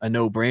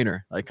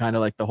no-brainer, like kind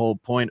of like the whole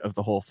point of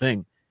the whole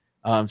thing.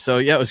 So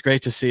yeah, it was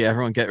great to see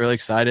everyone get really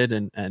excited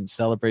and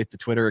celebrate the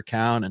Twitter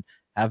account and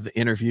have the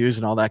interviews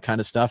and all that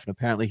kind of stuff. And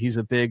apparently he's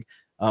a big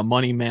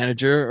money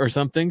manager or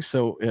something.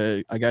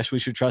 So I guess we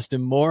should trust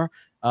him more.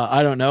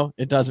 I don't know.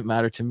 It doesn't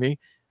matter to me.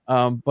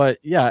 But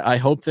yeah, I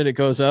hope that it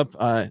goes up.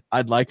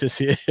 I'd like to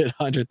see it hit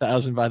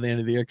 100,000 by the end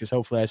of the year, because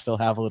hopefully I still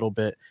have a little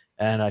bit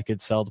and I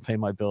could sell to pay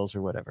my bills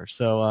or whatever.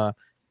 So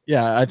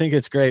yeah, I think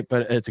it's great.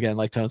 But it's, again,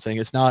 like Tone's saying,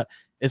 it's not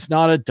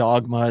a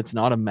dogma. It's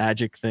not a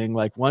magic thing.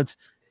 Like once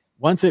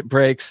it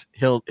breaks,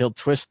 he'll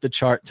twist the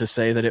chart to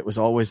say that it was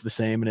always the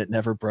same and it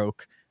never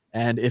broke.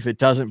 And if it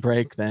doesn't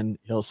break, then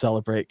he'll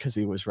celebrate because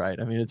he was right.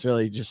 I mean, it's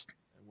really just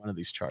one of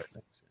these chart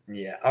things.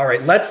 Yeah. All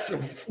right.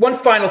 One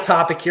final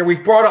topic here.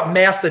 We've brought up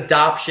mass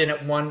adoption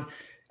at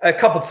a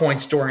couple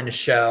points during the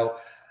show.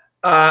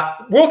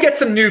 We'll get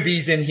some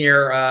newbies in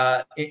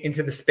here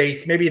into the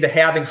space. Maybe the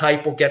halving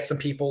hype will get some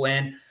people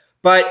in.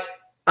 But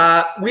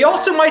We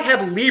also might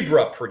have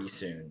Libra pretty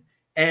soon.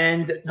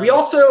 And we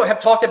also have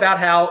talked about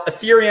how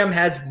Ethereum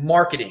has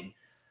marketing.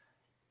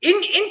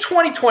 In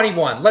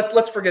 2021,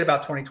 let's forget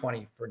about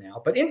 2020 for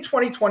now, but in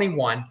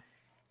 2021,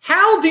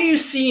 how do you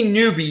see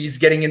newbies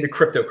getting into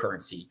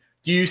cryptocurrency?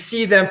 Do you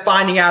see them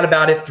finding out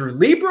about it through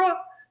Libra?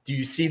 Do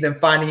you see them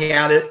finding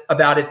out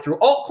about it through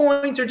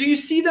altcoins? Or do you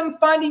see them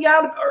finding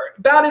out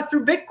about it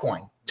through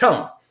Bitcoin?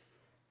 Tone.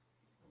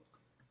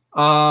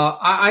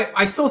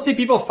 I still see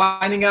people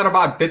finding out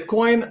about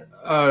Bitcoin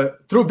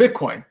through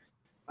Bitcoin.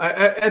 At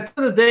the end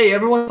of the day,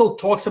 everyone still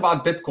talks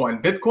about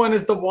Bitcoin. Bitcoin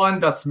is the one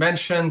that's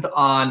mentioned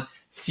on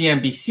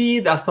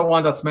CNBC. That's the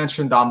one that's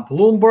mentioned on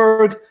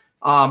Bloomberg.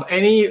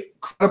 Any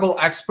credible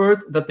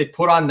expert that they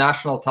put on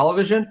national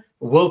television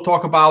will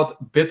talk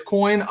about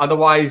Bitcoin.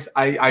 Otherwise,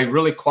 I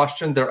really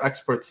question their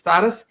expert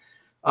status.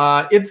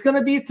 It's going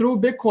to be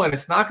through Bitcoin.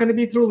 It's not going to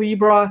be through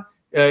Libra.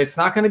 It's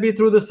not going to be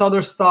through this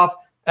other stuff.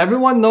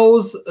 Everyone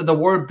knows the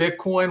word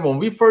Bitcoin. When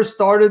we first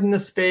started in the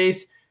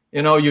space,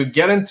 you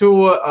get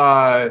into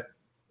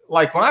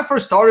like when I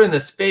first started in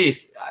the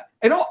space,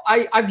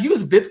 I've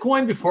used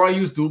Bitcoin before I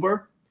used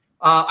Uber.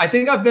 I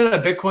think I've been a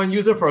Bitcoin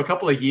user for a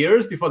couple of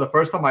years before the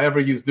first time I ever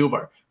used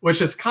Uber,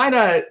 which is kind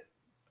of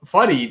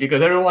funny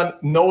because everyone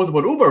knows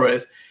what Uber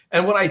is.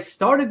 And when I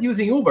started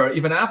using Uber,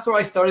 even after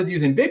I started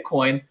using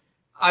Bitcoin,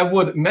 I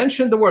would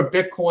mention the word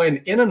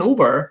Bitcoin in an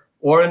Uber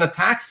or in a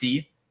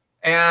taxi,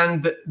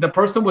 and the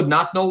person would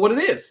not know what it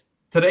is.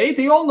 Today,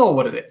 they all know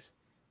what it is.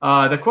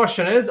 The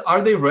question is,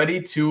 are they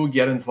ready to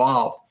get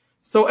involved?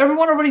 So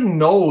everyone already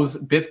knows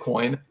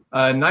Bitcoin.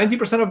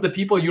 90% of the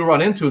people you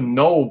run into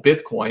know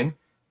Bitcoin,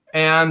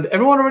 and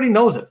everyone already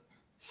knows it.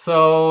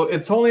 So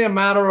it's only a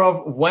matter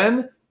of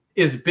when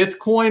is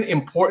Bitcoin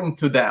important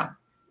to them.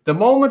 The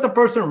moment the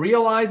person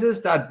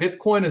realizes that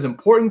Bitcoin is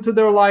important to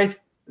their life,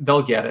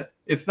 they'll get it.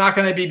 It's not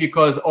going to be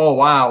because, oh,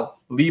 wow,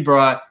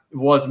 Libra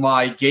was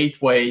my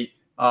gateway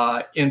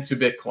into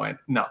Bitcoin.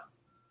 No.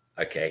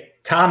 Okay.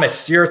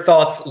 Thomas, your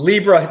thoughts.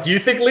 Libra. Do you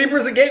think Libra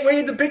is a gateway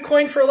into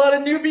Bitcoin for a lot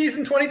of newbies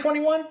in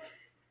 2021?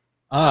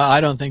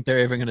 I don't think they're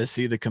ever going to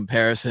see the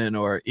comparison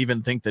or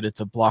even think that it's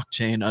a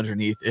blockchain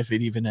underneath, if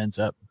it even ends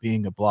up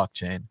being a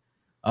blockchain.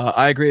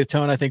 I agree with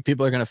Tone. I think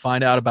people are going to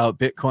find out about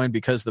Bitcoin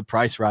because the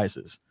price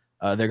rises.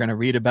 They're going to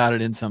read about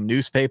it in some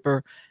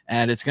newspaper,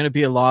 and it's going to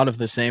be a lot of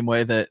the same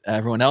way that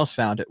everyone else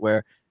found it,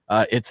 where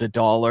it's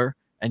 $1,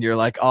 and you're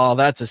like, oh,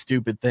 that's a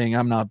stupid thing.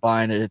 I'm not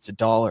buying it. It's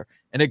 $1.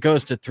 And it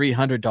goes to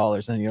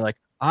 $300, and you're like,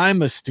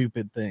 I'm a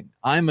stupid thing.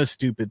 I'm a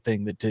stupid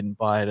thing that didn't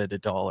buy it at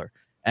 $1.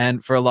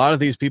 And for a lot of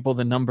these people,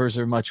 the numbers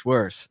are much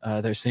worse.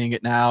 They're seeing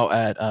it now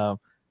at,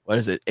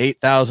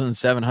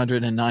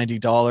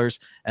 $8,790.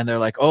 And they're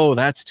like, oh,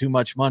 that's too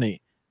much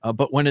money.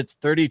 But when it's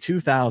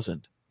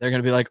 $32,000, they're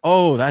going to be like,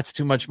 oh, that's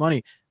too much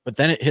money. But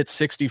then it hits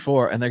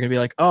 64 and they're going to be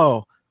like,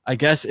 oh, I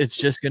guess it's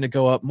just going to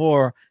go up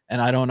more.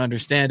 And I don't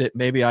understand it.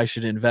 Maybe I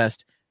should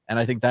invest. And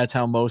I think that's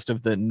how most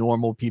of the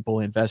normal people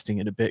investing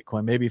into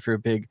Bitcoin, maybe if you're a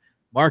big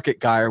market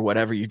guy or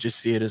whatever, you just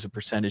see it as a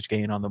percentage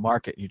gain on the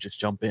market. You just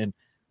jump in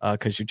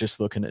because you're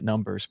just looking at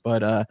numbers.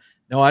 But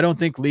no, I don't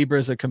think Libra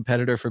is a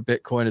competitor for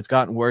Bitcoin. It's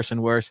gotten worse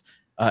and worse.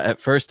 At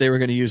first, they were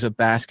going to use a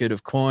basket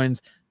of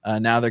coins.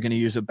 Now they're going to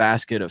use a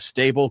basket of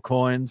stable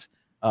coins.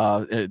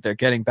 They're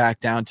getting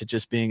back down to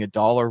just being a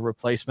dollar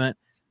replacement.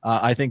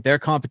 I think their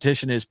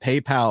competition is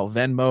PayPal,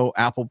 Venmo,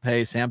 Apple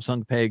Pay,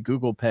 Samsung Pay,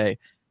 Google Pay,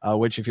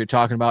 which if you're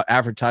talking about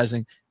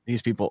advertising,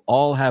 these people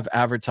all have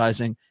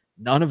advertising.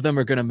 None of them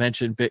are going to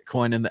mention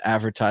Bitcoin in the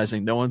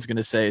advertising. No one's going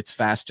to say it's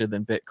faster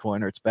than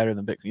Bitcoin or it's better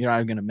than Bitcoin. You're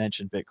not going to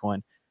mention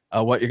Bitcoin.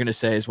 What you're going to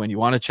say is when you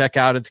want to check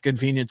out at the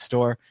convenience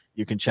store,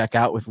 you can check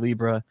out with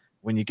Libra.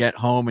 When you get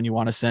home and you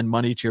want to send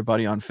money to your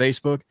buddy on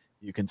Facebook,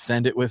 you can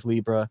send it with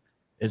Libra.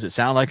 Does it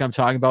sound like I'm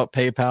talking about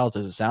PayPal?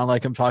 Does it sound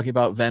like I'm talking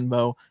about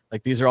Venmo?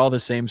 Like these are all the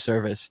same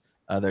service.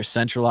 They're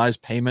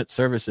centralized payment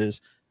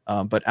services.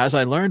 But as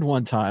I learned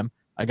one time,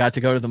 I got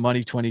to go to the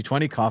Money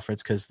 2020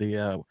 conference because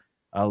the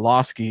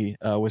Losky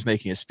was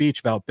making a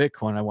speech about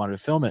Bitcoin. I wanted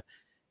to film it.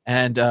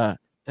 And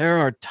there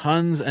are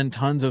tons and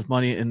tons of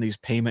money in these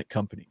payment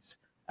companies.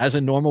 As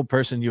a normal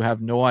person, you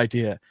have no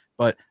idea.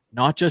 But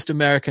not just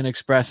American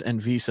Express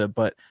and Visa,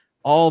 but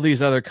all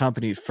these other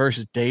companies,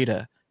 First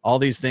Data, all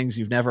these things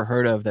you've never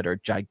heard of that are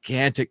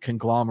gigantic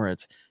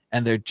conglomerates,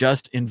 and they're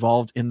just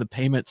involved in the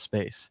payment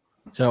space.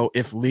 So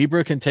if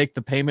Libra can take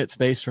the payment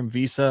space from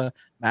Visa,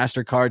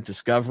 MasterCard,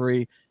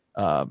 Discover,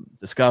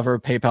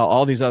 PayPal,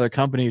 all these other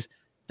companies,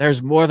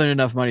 there's more than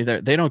enough money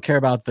there. They don't care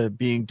about the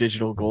being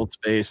digital gold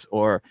space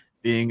or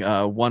being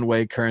a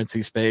one-way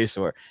currency space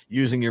or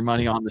using your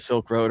money on the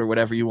Silk Road or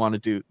whatever you want to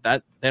do.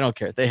 That they don't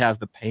care. They have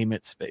the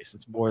payment space.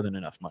 It's more than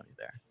enough money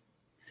there.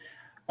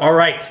 All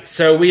right.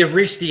 So we have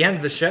reached the end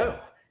of the show.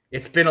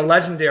 It's been a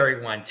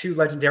legendary one. 2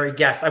 legendary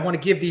guests. I want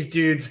to give these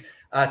dudes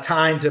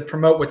time to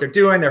promote what they're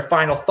doing, their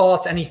final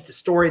thoughts, any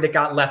story that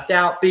got left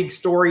out, big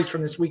stories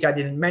from this week I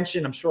didn't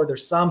mention. I'm sure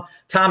there's some.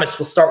 Thomas,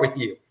 we'll start with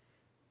you.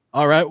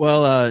 All right.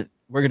 Well,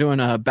 We're doing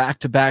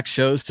back-to-back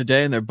shows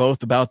today, and they're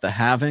both about the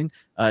halving.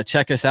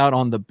 Check us out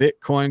on the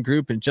Bitcoin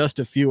group in just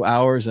a few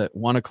hours at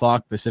 1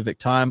 o'clock Pacific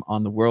time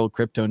on the World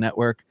Crypto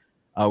Network.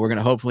 We're going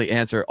to hopefully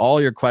answer all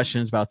your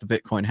questions about the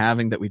Bitcoin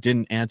halving that we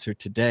didn't answer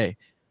today.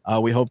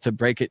 We hope to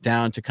break it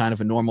down to kind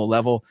of a normal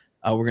level.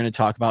 We're going to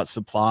talk about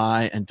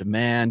supply and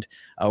demand.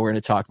 We're going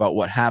to talk about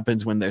what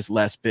happens when there's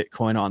less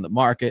Bitcoin on the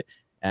market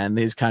and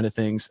these kind of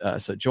things.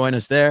 So join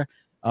us there.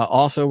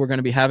 Also, we're going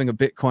to be having a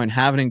Bitcoin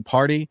halving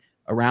party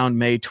around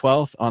May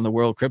 12th on the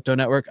World Crypto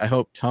Network. I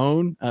hope,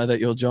 Tone, that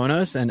you'll join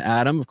us. And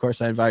Adam, of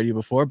course, I invited you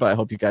before, but I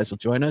hope you guys will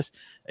join us.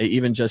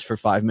 Even just for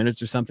 5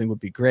 minutes or something would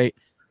be great.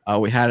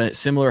 We had a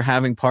similar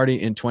halving party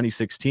in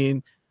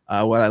 2016.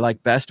 What I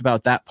like best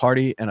about that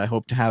party, and I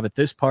hope to have at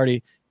this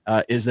party,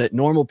 is that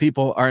normal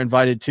people are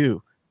invited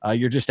too.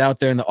 You're just out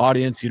there in the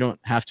audience. You don't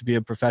have to be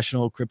a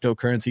professional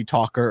cryptocurrency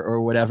talker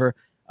or whatever.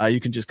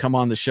 You can just come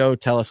on the show,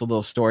 tell us a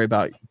little story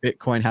about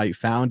Bitcoin, how you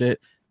found it,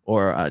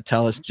 or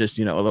tell us just,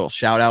 a little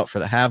shout out for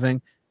the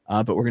halving.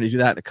 But we're going to do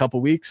that in a couple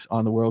weeks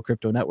on the World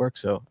Crypto Network.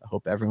 So I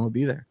hope everyone will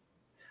be there.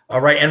 All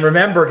right. And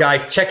remember,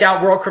 guys, check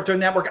out World Crypto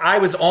Network. I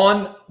was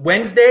on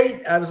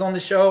Wednesday. I was on the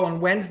show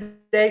on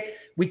Wednesday.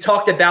 We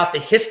talked about the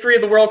history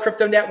of the World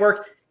Crypto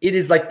Network. It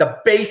is like the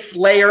base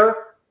layer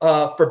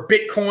for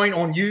Bitcoin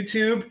on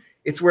YouTube.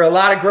 It's where a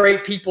lot of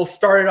great people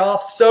started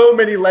off. So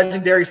many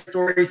legendary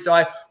stories.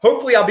 So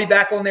hopefully I'll be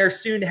back on there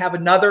soon to have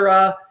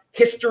another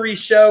history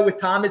show with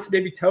Thomas.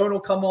 Maybe Tone will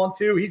come on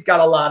too. He's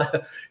got a lot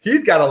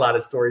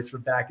of stories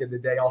from back in the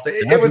day. Also,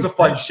 it was a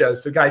fun show.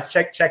 So guys,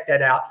 check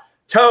that out.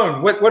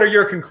 Tone, what are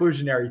your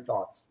conclusionary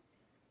thoughts?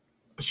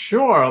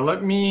 Sure.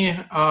 Let me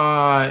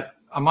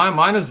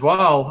mine as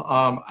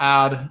well.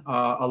 Add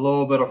a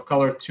little bit of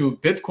color to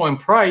Bitcoin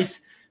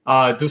price.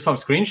 Do some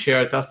screen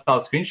share, test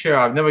out screen share.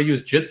 I've never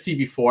used Jitsi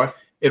before.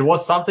 It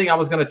was something I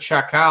was going to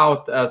check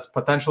out as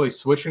potentially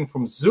switching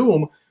from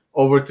Zoom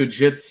over to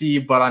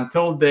Jitsi, but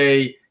until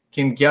they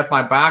can get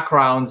my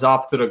backgrounds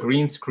up to the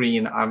green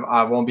screen,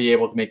 I won't be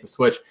able to make the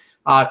switch.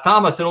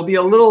 Thomas, it'll be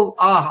a little.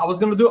 I was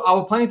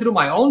planning to do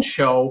my own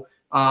show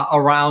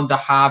around the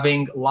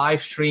halving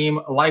live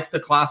stream, like the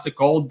classic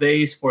old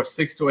days, for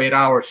 6 to 8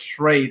 hours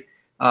straight.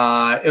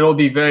 It'll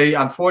be very,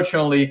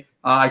 unfortunately,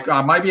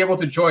 I might be able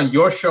to join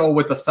your show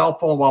with the cell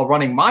phone while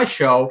running my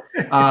show,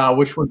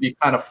 which would be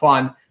kind of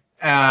fun.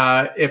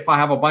 If I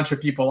have a bunch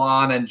of people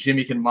on and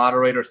Jimmy can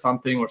moderate or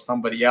something, or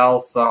somebody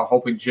else,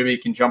 hoping Jimmy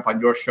can jump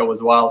on your show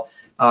as well.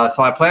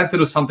 So I plan to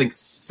do something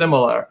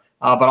similar,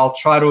 but I'll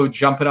try to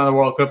jump in on the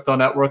World Crypto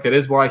Network. It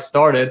is where I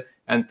started,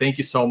 and thank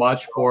you so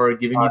much for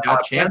giving me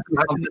that chance to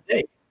come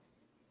today.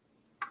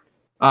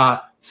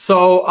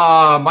 So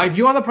my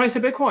view on the price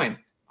of Bitcoin.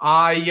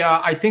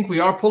 I think we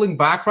are pulling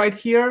back right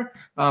here.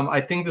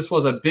 I think this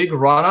was a big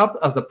run-up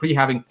as the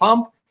pre-halving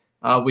pump.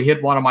 We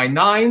hit one of my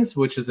 9s,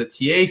 which is a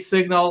TA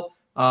signal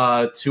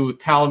to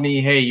tell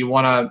me, hey, you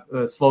want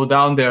to slow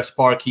down there,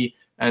 Sparky,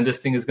 and this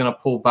thing is going to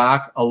pull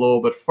back a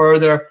little bit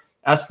further.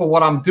 As for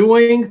what I'm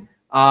doing,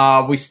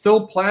 we're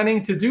still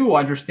planning to do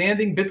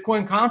Understanding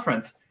Bitcoin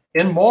Conference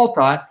in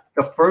Malta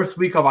the first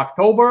week of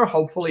October.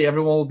 Hopefully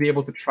everyone will be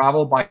able to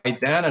travel by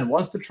then and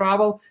wants to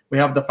travel. We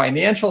have the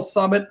Financial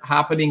Summit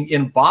happening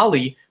in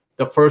Bali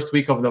the first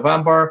week of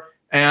November.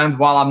 And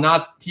while I'm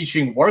not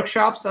teaching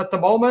workshops at the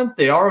moment,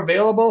 they are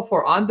available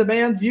for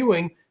on-demand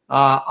viewing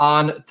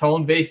on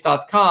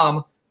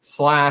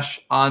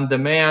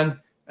tonevays.com/on-demand.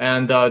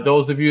 And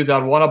those of you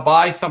that want to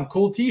buy some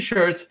cool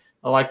T-shirts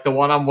like the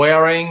one I'm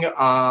wearing,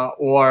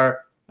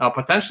 or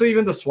potentially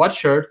even the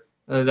sweatshirt,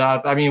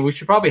 we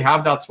should probably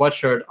have that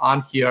sweatshirt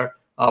on here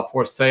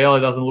for sale.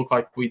 It doesn't look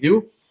like we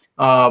do.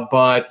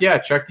 But yeah,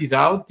 check these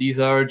out. These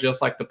are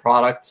just like the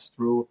products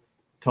through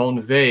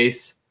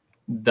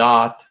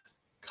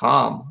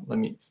tonevays.com. Let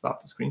me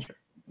stop the screen share.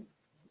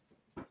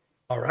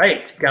 All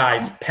right,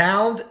 guys,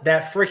 pound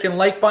that freaking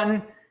like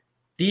button.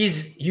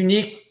 These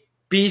unique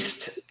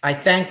beasts, I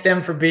thank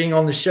them for being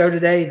on the show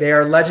today. They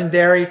are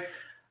legendary.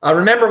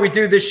 Remember, we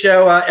do this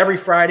show every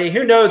Friday.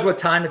 Who knows what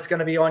time it's going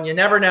to be on? You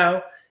never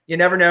know. You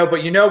never know.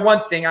 But you know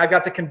one thing, I've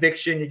got the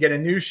conviction. You get a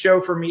new show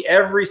from me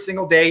every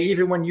single day,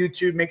 even when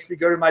YouTube makes me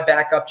go to my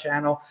backup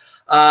channel.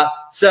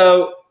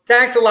 So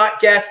thanks a lot,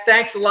 guests.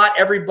 Thanks a lot,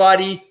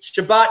 everybody.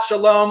 Shabbat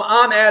Shalom.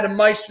 I'm Adam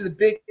Meister, the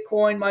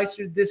Bitcoin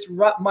Meister,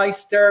 Disrupt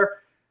Meister.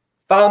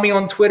 Follow me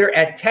on Twitter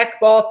at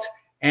TechBalt.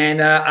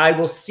 And I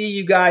will see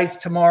you guys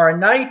tomorrow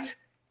night.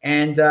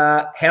 And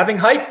having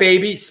hype,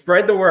 baby.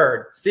 Spread the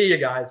word. See you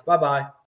guys. Bye-bye.